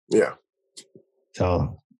 Yeah.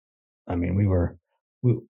 So, I mean,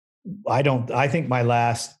 I think my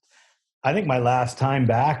last time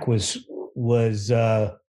back was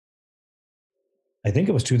I think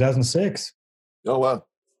it was 2006. Oh, wow.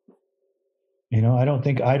 You know, I don't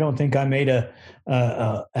think I made and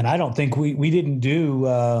I don't think we didn't do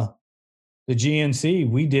the GNC.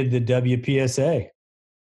 We did the WPSA.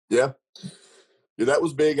 Yeah. Yeah, that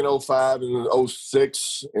was big in 05 and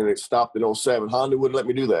 06, and it stopped in 07. Honda wouldn't let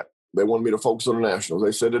me do that. They wanted me to focus on the Nationals.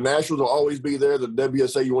 They said the Nationals will always be there. The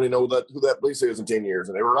WSA, you want to know who that police is in 10 years.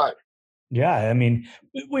 And they were right. Yeah. I mean,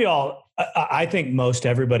 I think most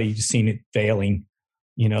everybody's seen it failing,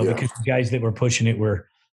 you know, because the guys that were pushing it were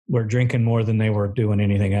drinking more than they were doing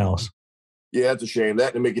anything else. Yeah, it's a shame.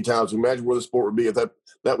 That and Mickey Towns. Imagine where the sport would be if that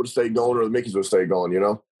would have stayed going or the Mickeys would have stayed going, you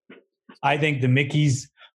know? I think the Mickeys,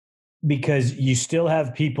 because you still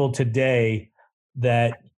have people today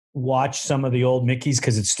that watch some of the old Mickeys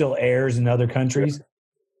because it still airs in other countries,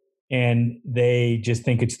 and they just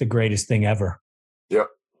think it's the greatest thing ever. Yep.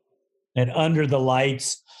 And under the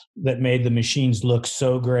lights that made the machines look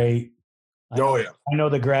so great. I know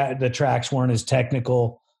the tracks weren't as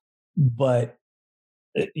technical, but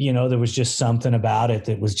you know, there was just something about it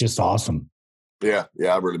that was just awesome. Yeah,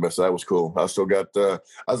 I really missed that. That was cool. I still got the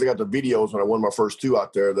videos when I won my first two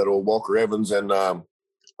out there. That old Walker Evans and I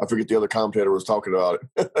forget the other commentator was talking about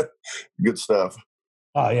it. Good stuff.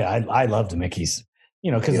 Oh yeah, I loved the Mickeys.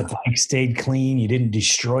 You know, because the bike stayed clean. You didn't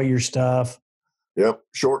destroy your stuff. Yep,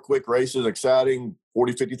 short, quick races, exciting.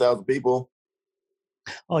 40, 50,000 people.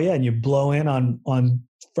 Oh yeah, and you blow in on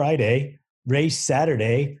Friday, race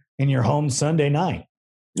Saturday, and you're home Sunday night.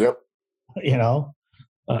 Yep. You know.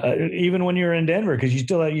 Even when you were in Denver, because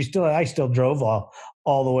I still drove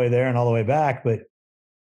all the way there and all the way back, but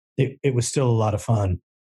it was still a lot of fun.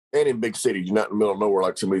 And in big cities, you're not in the middle of nowhere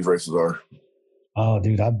like some of these races are. Oh,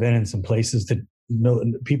 dude, I've been in some places that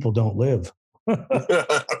people don't live.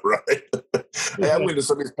 Right. Hey, I went to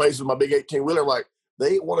some of these places with my big 18-wheeler. Like,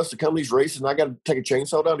 they want us to come to these races, and I got to take a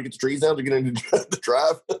chainsaw down to get the trees down to get into the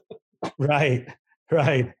drive. Right.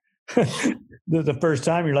 The first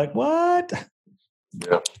time you're like, what?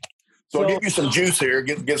 Yeah. So I'll give you some juice here,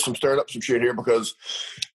 get some stirred up some shit here because,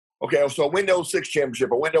 okay, so I win the 06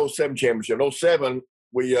 championship. I win the 07 championship. In 07,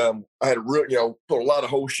 we I had a real, put a lot of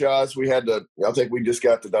hole shots. We had to, I think we just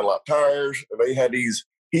got the Dunlop tires. They had these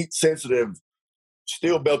heat-sensitive,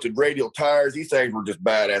 steel-belted radial tires. These things were just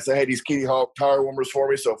badass. They had these Kitty Hawk tire warmers for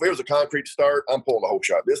me. So if it was a concrete start, I'm pulling the whole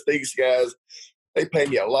shot. These guys, they paid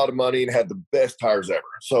me a lot of money and had the best tires ever.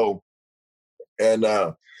 So,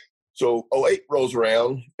 So 08 rolls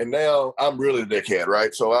around, and now I'm really the dickhead,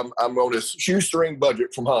 right? So I'm on this shoestring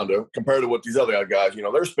budget from Honda compared to what these other guys,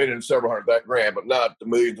 they're spending several $100,000, but not the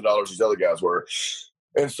millions of dollars these other guys were.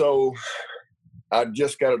 And so I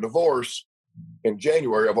just got a divorce in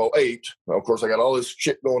January of 08. Of course, I got all this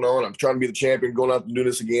shit going on. I'm trying to be the champion, going out and do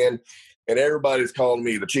this again. And everybody's calling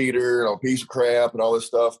me the cheater and a piece of crap and all this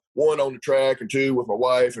stuff. One, on the track, and two, with my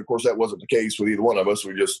wife. And of course, that wasn't the case with either one of us.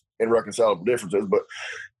 We just irreconcilable differences. But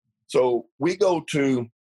so we go to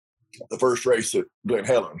the first race at Glen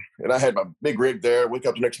Helen, and I had my big rig there. Wake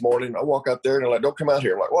up the next morning, I walk out there, and they're like, "Don't come out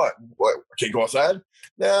here." I'm like, "What? I can't go outside?"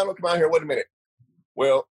 "No, don't come out here. Wait a minute."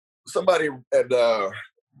 Well, somebody had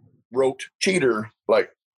wrote cheater like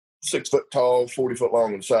 6 foot tall, 40 foot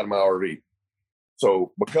long on the side of my RV.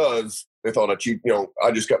 So because they thought I cheat,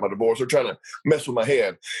 I just got my divorce. They're trying to mess with my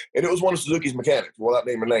head, and it was one of Suzuki's mechanics. Without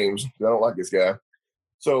naming names, I don't like this guy.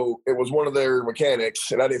 So it was one of their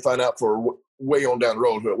mechanics, and I didn't find out for way on down the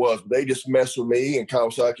road who it was. They just messed with me, and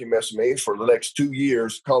Kawasaki messed with me for the next 2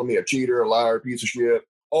 years, calling me a cheater, a liar, a piece of shit,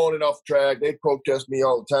 on and off the track. They protest me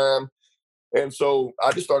all the time. And so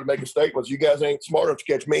I just started making statements. You guys ain't smart enough to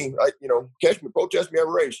catch me. Catch me, protest me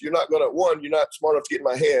every race. You're not going to, one, you're not smart enough to get in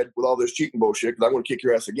my head with all this cheating bullshit because I'm going to kick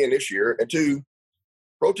your ass again this year. And two,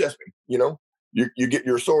 protest me.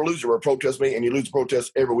 You're a sore loser or protest me, and you lose the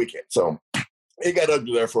protest every weekend. So it got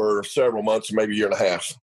ugly there for several months, maybe a year and a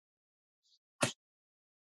half.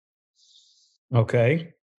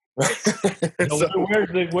 Okay. So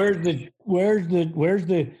where's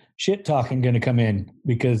the shit talking going to come in?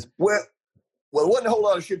 Because well, it wasn't a whole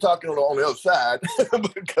lot of shit talking on the other side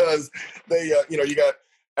because they, you got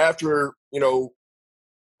after,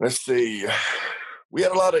 let's see, we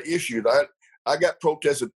had a lot of issues. I got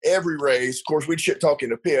protested every race. Of course, we'd shit talk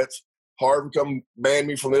in the pits. Harv come ban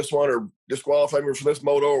me from this one or disqualify me from this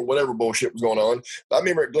moto or whatever bullshit was going on. I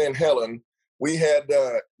remember at Glen Helen, we had,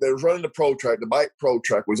 they was running the pro track, the bike pro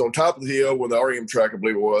track. We was on top of the hill where the REM track, I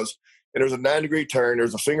believe it was. And there's a 9-degree turn.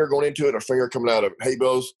 There's a finger going into it and a finger coming out of it. Hay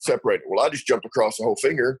bales separated. Well, I just jumped across the whole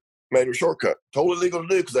finger, made a shortcut. Totally legal to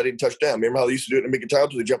do because I didn't touch down. Remember how they used to do it in the big times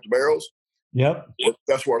when they jumped the barrels? Yep. Well,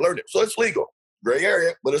 that's where I learned it. So it's legal. Gray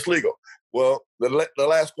area, but it's legal. Well, the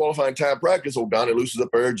last qualifying time practice, old Donnie Luce is up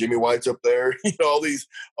there, Jimmy White's up there, all these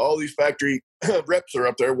factory reps are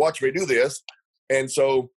up there watching me do this. And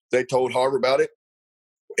so they told Harvard about it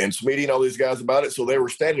and Smitty and all these guys about it. So they were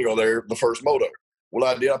standing on there the first moto. Well,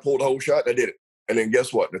 I pulled the whole shot and I did it. And then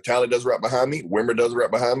guess what? Natalia does it right behind me. Wimmer does it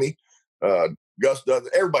right behind me. Gus does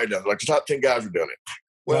it. Everybody does it. Like the top 10 guys were doing it.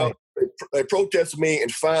 Well, right. They protested me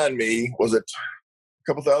and fined me, was it a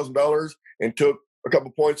couple $1,000, and took a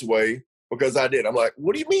couple points away because I did. I'm like,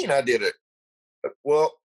 what do you mean I did it?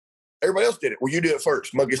 Well, everybody else did it. Well, you did it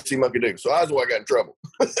first. Monkey see, monkey do. So I was the one I got in trouble.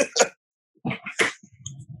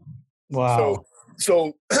 Wow.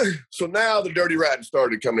 So now the dirty riding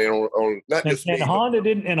started coming in on not just me. And Honda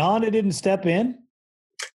didn't step in?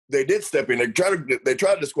 They did step in. They tried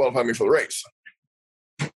to disqualify me for the race.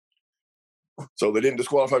 So they didn't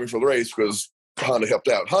disqualify me for the race because Honda helped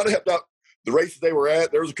out. Honda helped out the races they were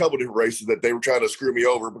at. There was a couple different races that they were trying to screw me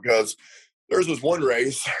over because there's this one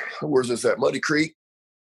race. Where's this at? Muddy Creek,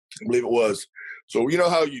 I believe it was. So you know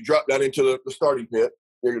how you drop down into the starting pit?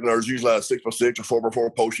 There's usually a 6x6 or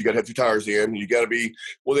 4x4 post. You got to have 2 tires in. You got to be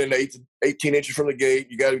within 18 inches from the gate.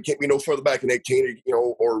 Can't be no further back than 18.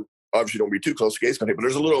 Or obviously don't be too close to the gate's going to hit.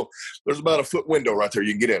 But there's about a foot window right there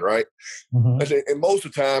you can get in, right? Mm-hmm. And most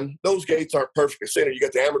of the time, those gates aren't perfectly centered. You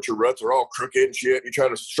got the amateur ruts; they're all crooked and shit. You're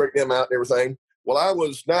trying to straighten them out and everything. Well, I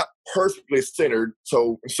was not perfectly centered.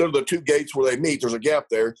 So instead of the 2 gates where they meet, there's a gap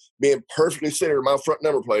there. Being perfectly centered in my front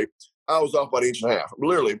number plate, I was off about 1.5 inches.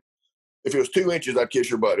 Literally. If it was 2 inches, I'd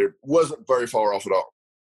kiss your butt. It wasn't very far off at all.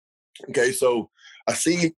 Okay, so I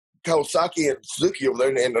see Kawasaki and Suzuki over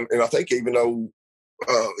there, and I think even though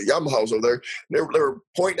Yamaha's over there, they were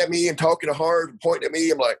pointing at me and talking to hard, and pointing at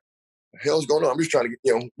me. I'm like, the hell's going on? I'm just trying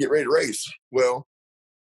to get ready to race. Well,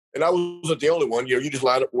 and I wasn't the only one. You just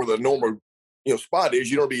line up where the normal spot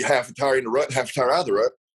is. You don't be half a tire in the rut, half a tire out of the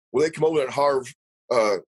rut. Well, they come over there and Harv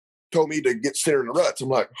told me to get centered in the ruts. I'm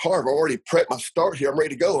like, Harv, I already prepped my start here. I'm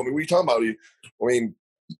ready to go. I mean, what are you talking about? I mean,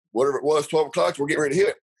 whatever it was, 12 o'clock, we're getting ready to hit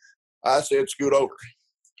it. I said, scoot over.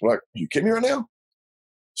 I'm like, are you kidding me right now?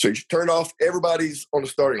 So you turn off everybody's on the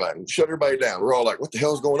starting line and shut everybody down. We're all like, what the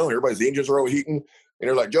hell is going on? Everybody's engines are overheating. And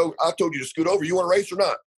they're like, Joe, I told you to scoot over. You want to race or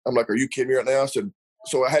not? I'm like, are you kidding me right now? I said,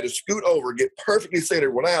 so I had to scoot over, get perfectly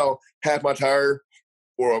centered. Well, now half my tire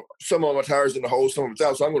or some of my tires in the hole, some of it's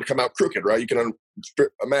out. So I'm going to come out crooked, right? You can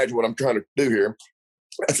imagine what I'm trying to do here.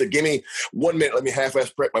 I said, give me 1 minute. Let me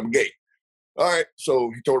half-ass prep my gate. All right.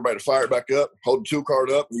 So he told everybody to fire it back up, hold the tool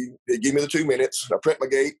card up. He gave me the 2 minutes. I prepped my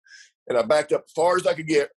gate, and I backed up as far as I could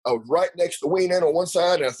get. I was right next to Ween on one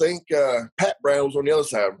side, and I think Pat Brown was on the other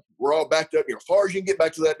side. We're all backed up. As far as you can get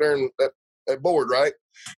back to that board, right?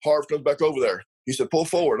 Harv comes back over there. He said, pull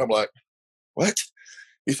forward. I'm like, what?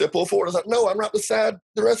 He said, pull forward. I was like, no, I'm right beside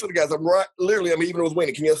the rest of the guys. I'm right, literally, I'm even with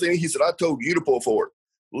Winnie. Can you see me? He said, I told you to pull forward.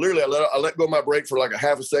 Literally, I let go of my brake for like a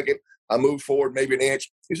half a second. I moved forward maybe an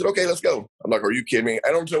inch. He said, okay, let's go. I'm like, are you kidding me?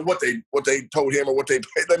 I don't know what they told him or what they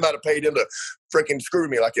might have paid him to freaking screw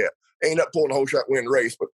me like that. Ain't up pulling the whole shot, win the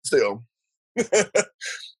race, but still.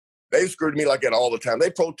 They screwed me like that all the time.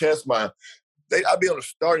 They protest I'd be on the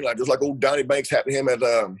starting line, just like old Donnie Banks happened to him at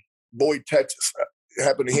Boyd, Texas. It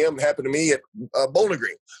happened to him, happened to me at Bowling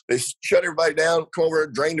Green. They shut everybody down, come over,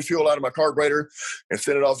 drain the fuel out of my carburetor, and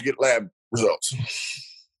send it off to get lab results.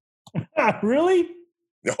 Really?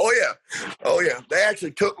 Oh, yeah. They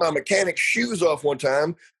actually took my mechanic's shoes off one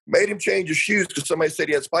time, made him change his shoes because somebody said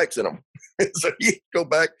he had spikes in them. So he had to go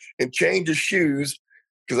back and change his shoes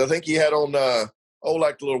because I think he had on,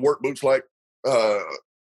 like the little work boots like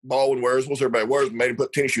Baldwin wears. What's everybody wears? Made him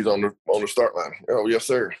put tennis shoes on the start line. Oh, yes,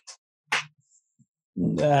 sir.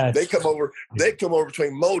 They come over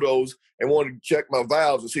between motos and wanted to check my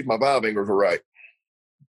valves and see if my valve angles were right.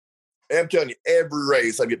 And I'm telling you, every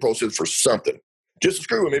race I get protested for something. Just to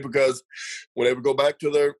screw with me because when they would go back to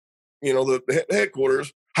their, the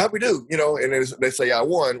headquarters, how'd we do? And they say I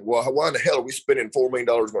won. Well, why in the hell are we spending $4 million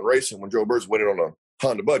on racing when Joe Bird's winning on a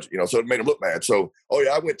Honda budget? So it made them look bad. So,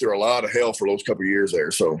 I went through a lot of hell for those couple of years there.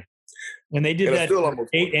 So, and they did that still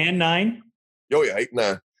 8 and 9. Oh yeah, 8 and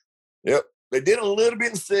 9. Yep. They did a little bit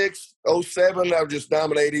in 6. 07, I was just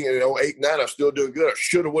dominating. And 8 and 9, I was still doing good. I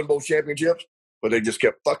should have won both championships, but they just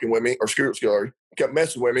kept fucking with me or kept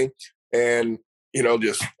messing with me. And,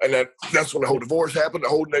 that's when the whole divorce happened.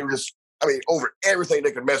 They were just, over everything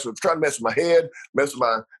they could mess with. Trying to mess with my head, mess with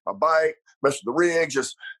my bike, mess with the rig,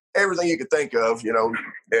 just everything you could think of,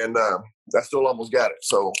 and I still almost got it.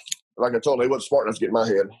 So, like I told them, they wasn't smart enough to get in my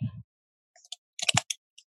head.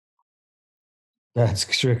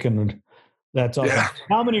 That's stricken. That's awesome. Yeah.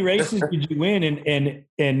 How many races did you win in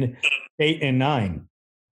 8 and 9?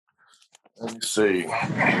 Let me see.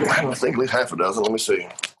 I think at least half a dozen. Let me see.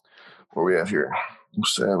 Where we at here?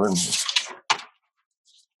 7.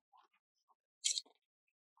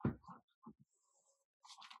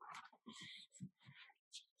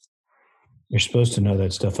 You're supposed to know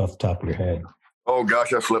that stuff off the top of your head. Oh,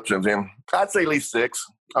 gosh, I slipped some in. I'd say at least 6.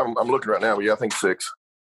 I'm looking right now, but yeah, I think 6.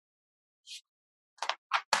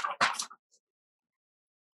 I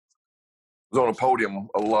was on a podium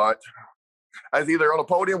a lot. I was either on a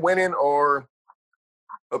podium winning or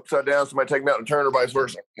upside down, somebody take me out and turn or vice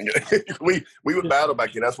versa. we would battle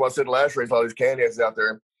back then. That's why I said in the last race, all these candy asses out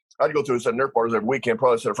there. I'd go through a set of Nerf bars every weekend,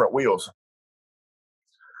 probably a set of front wheels.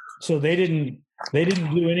 So they didn't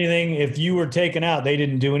do anything. If you were taken out, they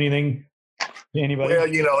didn't do anything to anybody? Well,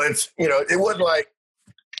 it wasn't like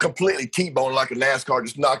completely T-bone like a NASCAR,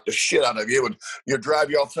 just knock the shit out of you. It would drive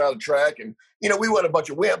you off the side of the track. And, we weren't a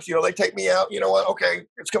bunch of wimps. They take me out. You know what? Okay,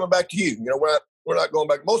 it's coming back to you. We're not going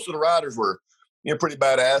back. Most of the riders were, pretty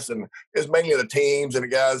badass. And it's mainly the teams and the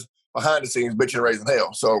guys behind the scenes bitching and raising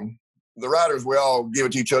hell. So the riders, we all give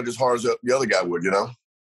it to each other as hard as the other guy would,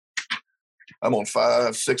 I'm on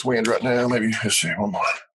 5, 6 wins right now. Maybe, let's see, one more.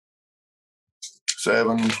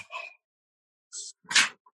 7.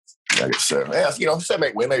 I get 7. Yeah, 7,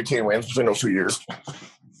 8 wins, maybe 10 wins between those 2 years.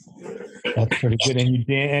 That's pretty good.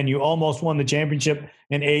 And you almost won the championship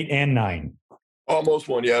in 8 and 9. Almost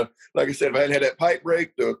won, yeah. Like I said, if I hadn't had that pipe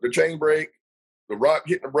break, the chain break, the rock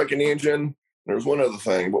hitting the braking engine, there was one other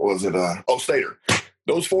thing. What was it? Stator.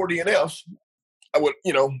 Those 4 DNFs, I would,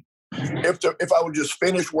 if I would just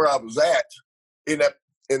finish where I was at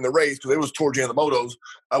in the race, because it was towards the end of the motos,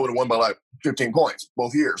 I would have won by like 15 points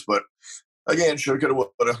both years. But again, should have, could have,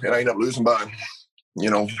 would have, and I ended up losing by,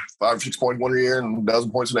 5 or 6 points one year and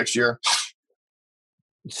 1,000 points the next year.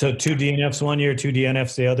 So 2 DNFs one year, 2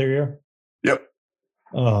 DNFs the other year? Yep.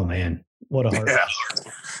 Oh, man. What a hard.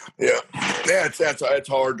 Yeah. It's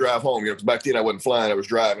hard to drive home. Because back then I wasn't flying, I was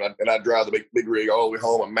driving. I'd drive the big rig all the way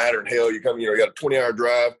home. I'm madder than hell. You come, you got a 20-hour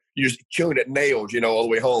drive. You're just chewing at nails, all the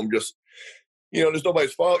way home. Just, there's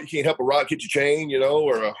nobody's fault. You can't help a rock hit your chain,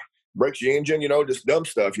 or breaks your engine, just dumb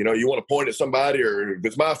stuff. You want to point at somebody, or if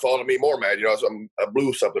it's my fault, I'm even more mad, so I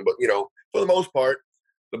blew something. But, for the most part,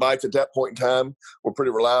 the bikes at that point in time were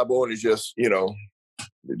pretty reliable, and it's just, it's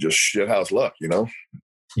just shit house luck,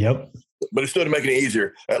 Yep. But it still didn't make it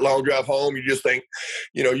easier. That long drive home, you just think,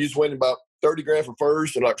 you just win about $30,000 for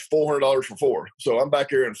first and like $400 for 4. So I'm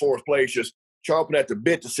back here in 4th place, just chomping at the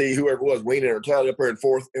bit to see whoever was winning or tallied up there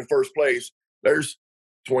in first place. There's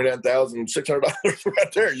 $29,600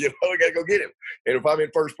 right there. We got to go get him. And if I'm in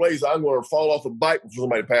first place, I'm going to fall off the bike before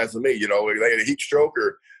somebody passes me. They had a heat stroke,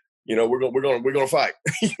 or we're going to fight.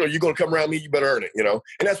 You're going to come around me, you better earn it. And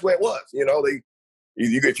that's the way it was.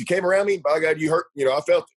 If you came around me, by God, you hurt. I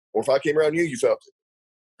felt it. Or if I came around you, you felt it.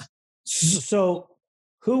 So,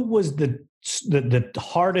 who was the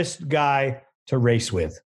hardest guy to race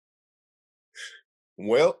with?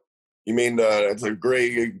 Well, you mean it's a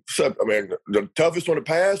great sub? I mean, the toughest one to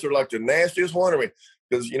pass, or like the nastiest one? I mean,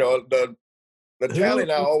 because the Talley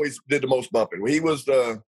and I always did the most bumping. He was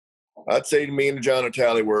I'd say me and John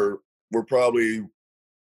Talley were probably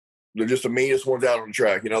just the meanest ones out on the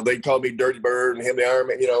track. They called me Dirty Bird and him the Iron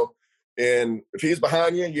Man. And if he's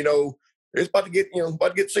behind you, it's about to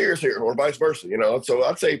get serious here, or vice versa. So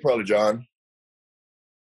I'd say probably John.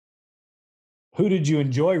 Who did you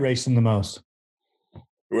enjoy racing the most?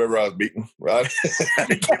 Whoever I was beating, right? I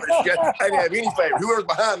didn't have any favor. Whoever's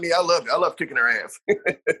behind me, I loved it. I love kicking their ass.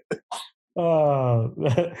 Oh,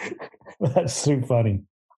 that's so funny.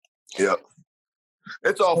 Yep.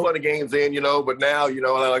 It's all fun and games then, but now,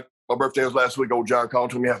 like my birthday was last week, old John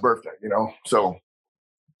called to me happy birthday, So,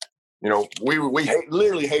 we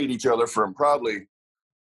literally hated each other from probably,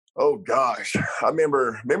 oh gosh. I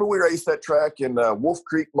remember we raced that track in Wolf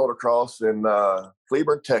Creek Motocross in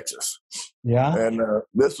Cleburne, Texas. Yeah. And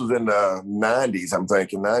this was in the 90s, I'm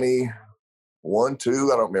thinking, 91, 2,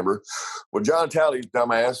 I don't remember. Well, John Talley,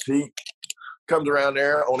 dumbass, he comes around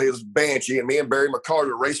there on his Banshee, and me and Barry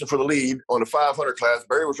McCarter racing for the lead on the 500 class.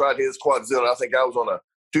 Barry was riding his Quadzilla. I think I was on a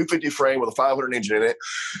 250 frame with a 500 engine in it.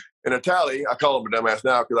 And a Talley, I call him a dumbass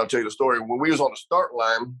now because I'll tell you the story. When we was on the start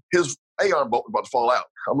line, his A-arm bolt was about to fall out.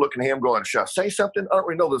 I'm looking at him going, should I say something? I don't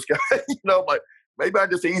really know this guy. Like, maybe I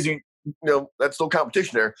just easy, that's no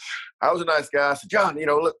competition there. I was a nice guy. I said, John,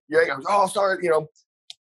 look, yeah. I was, oh, sorry,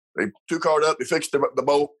 They 2-carred up, they fixed the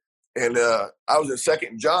bolt, and I was in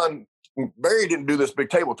second. Barry didn't do this big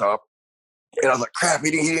tabletop, and I was like, crap,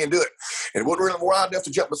 he didn't do it. And it wasn't really wide enough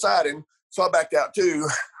to jump beside him, so I backed out too.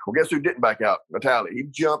 Well, guess who didn't back out? Natalie. He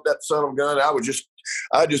jumped that son of a gun.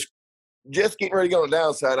 I just just getting ready to go on the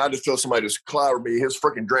downside. I just feel somebody just clobbered me. His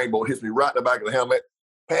freaking drain bolt hits me right in the back of the helmet,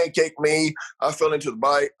 pancaked me. I fell into the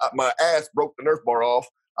bike. My ass broke the Nerf bar off.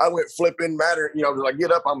 I went flipping, matter. You know, when I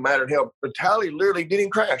get up, I'm madder than hell. The Tally literally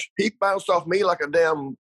didn't crash. He bounced off me like a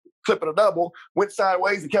damn clip in a double, went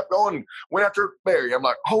sideways and kept going and went after Barry. I'm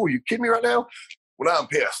like, oh, you kidding me right now? Well, now I'm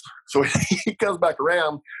pissed. So he comes back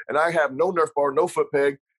around, and I have no Nerf bar, no foot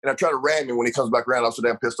peg, and I try to ram him when he comes back around. I was so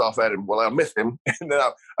damn pissed off at him. Well, I missed him. And then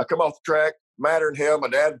I come off the track, madder than hell. My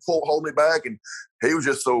dad hold me back, and he was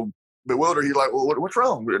just so bewildered. He's like, well, what's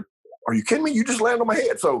wrong? Are you kidding me? You just landed on my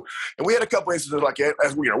head. So, and we had a couple instances like that.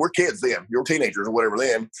 As we, you know, we're kids then. You're teenagers or whatever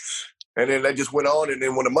then. And then they just went on. And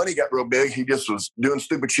then when the money got real big, he just was doing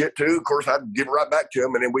stupid shit too. Of course, I'd give it right back to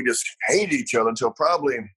him. And then we just hated each other until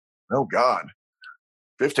probably, oh God,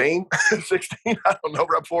 15, 16, I don't know,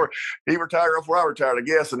 right before he retired, right before I retired, I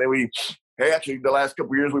guess. And then actually, the last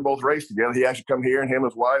couple of years, we both raced together. He actually come here, and him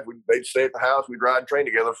and his wife, they'd stay at the house. We'd ride and train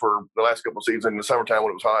together for the last couple of seasons in the summertime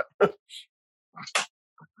when it was hot.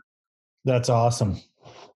 That's awesome.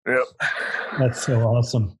 Yep. That's so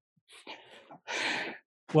awesome.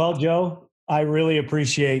 Well, Joe, I really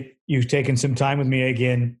appreciate you taking some time with me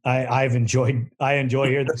again. I enjoy hearing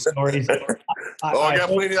the stories. I got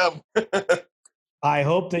plenty of them. I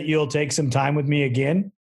hope that you'll take some time with me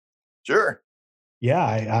again. Sure. Yeah,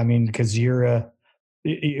 I mean, because you're a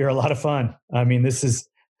lot of fun. I mean, this is.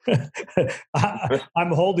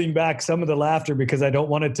 I'm holding back some of the laughter because I don't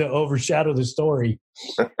want it to overshadow the story.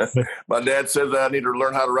 My dad says that I need to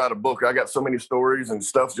learn how to write a book. I got so many stories and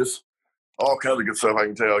stuff, just all kinds of good stuff I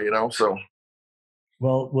can tell, you know. So,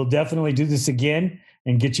 well, we'll definitely do this again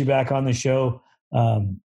and get you back on the show,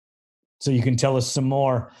 so you can tell us some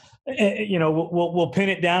more. You know, we'll pin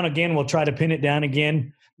it down again. We'll try to pin it down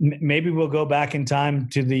again. Maybe we'll go back in time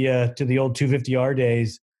to the old 250R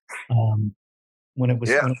days. When it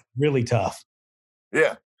was really tough.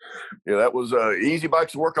 Yeah, that was easy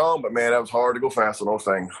bikes to work on, but man, that was hard to go fast on those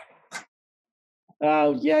things.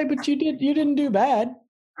 Yeah, but you didn't do bad.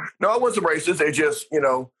 No, I won some races. They just, you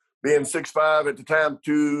know, being 6'5" at the time,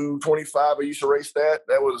 225, I used to race that.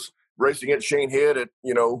 That was racing against Shane Head at,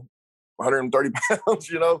 you know, 130 pounds,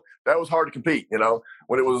 you know. That was hard to compete, you know.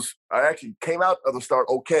 I actually came out of the start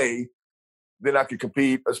okay, then I could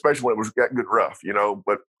compete, especially when it was got good rough, you know.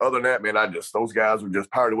 But other than that, man, those guys were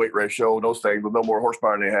just power to weight ratio, those things with no more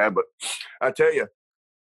horsepower than they had. But I tell you,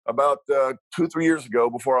 about 2-3 years ago,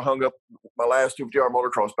 before I hung up my last 250R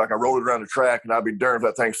motocross bike, I rolled it around the track, and I'd be darned if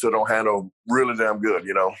that thing stood on handle really damn good,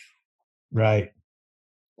 you know. Right.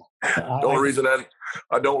 The only reason I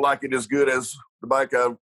don't like it as good as the bike I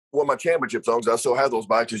won my championships on, because I still have those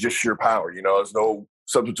bikes, is just sheer power, you know. There's no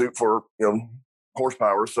substitute for, you know,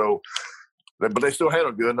 horsepower. So, but they still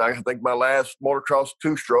handle good. And I think my last motocross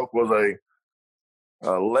two-stroke was a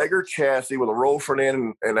Legger chassis with a roll front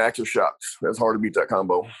end and axle shocks. That's hard to beat that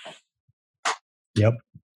combo. Yep,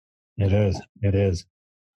 it is. It is.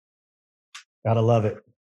 Gotta love it.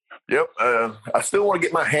 Yep. I still want to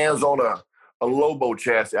get my hands on a Lobo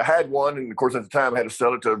chassis. I had one, and of course at the time I had to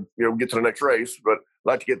sell it to, you know, get to the next race. But I'd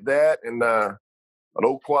like to get that and an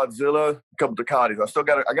old Quadzilla, a couple Ducatis.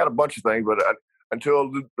 I got a bunch of things, but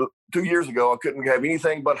until 2 years ago, I couldn't have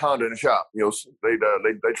anything but Honda in the shop. You know,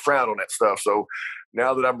 they'd frown on that stuff. So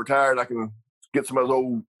now that I'm retired, I can get some of those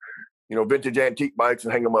old, you know, vintage antique bikes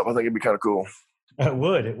and hang them up. I think it'd be kind of cool. It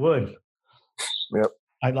would. Yep.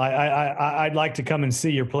 I'd like to come and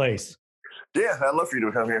see your place. Yeah, I'd love for you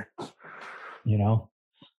to come here. You know.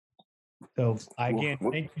 So again,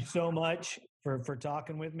 thank you so much for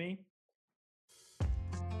talking with me.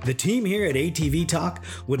 The team here at ATV Talk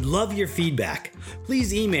would love your feedback.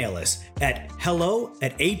 Please email us at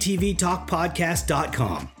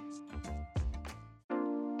hello@atvtalkpodcast.com.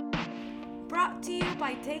 Brought to you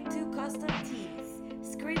by Take Two Custom Tees.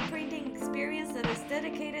 Screen printing experience that is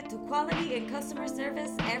dedicated to quality and customer service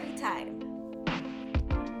every time.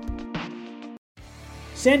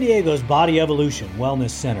 San Diego's Body Evolution Wellness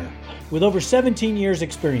Center. With over 17 years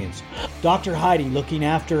experience, Dr. Heidi looking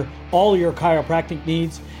after all your chiropractic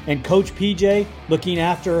needs, and Coach PJ looking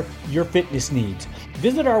after your fitness needs.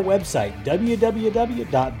 Visit our website,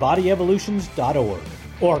 www.bodyevolutions.org,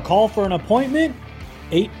 or call for an appointment,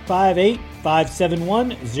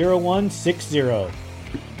 858-571-0160.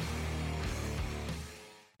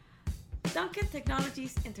 Duncan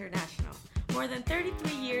Technologies International. More than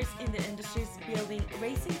 33 years in the industry building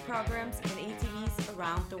racing programs and ATVs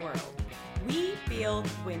around the world. We build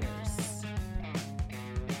winners.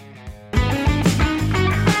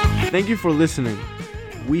 Thank you for listening.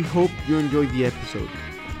 We hope you enjoyed the episode.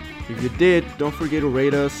 If you did, don't forget to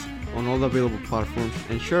rate us on all the available platforms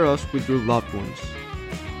and share us with your loved ones.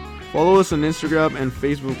 Follow us on Instagram and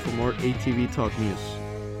Facebook for more ATV Talk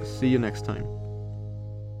news. See you next time.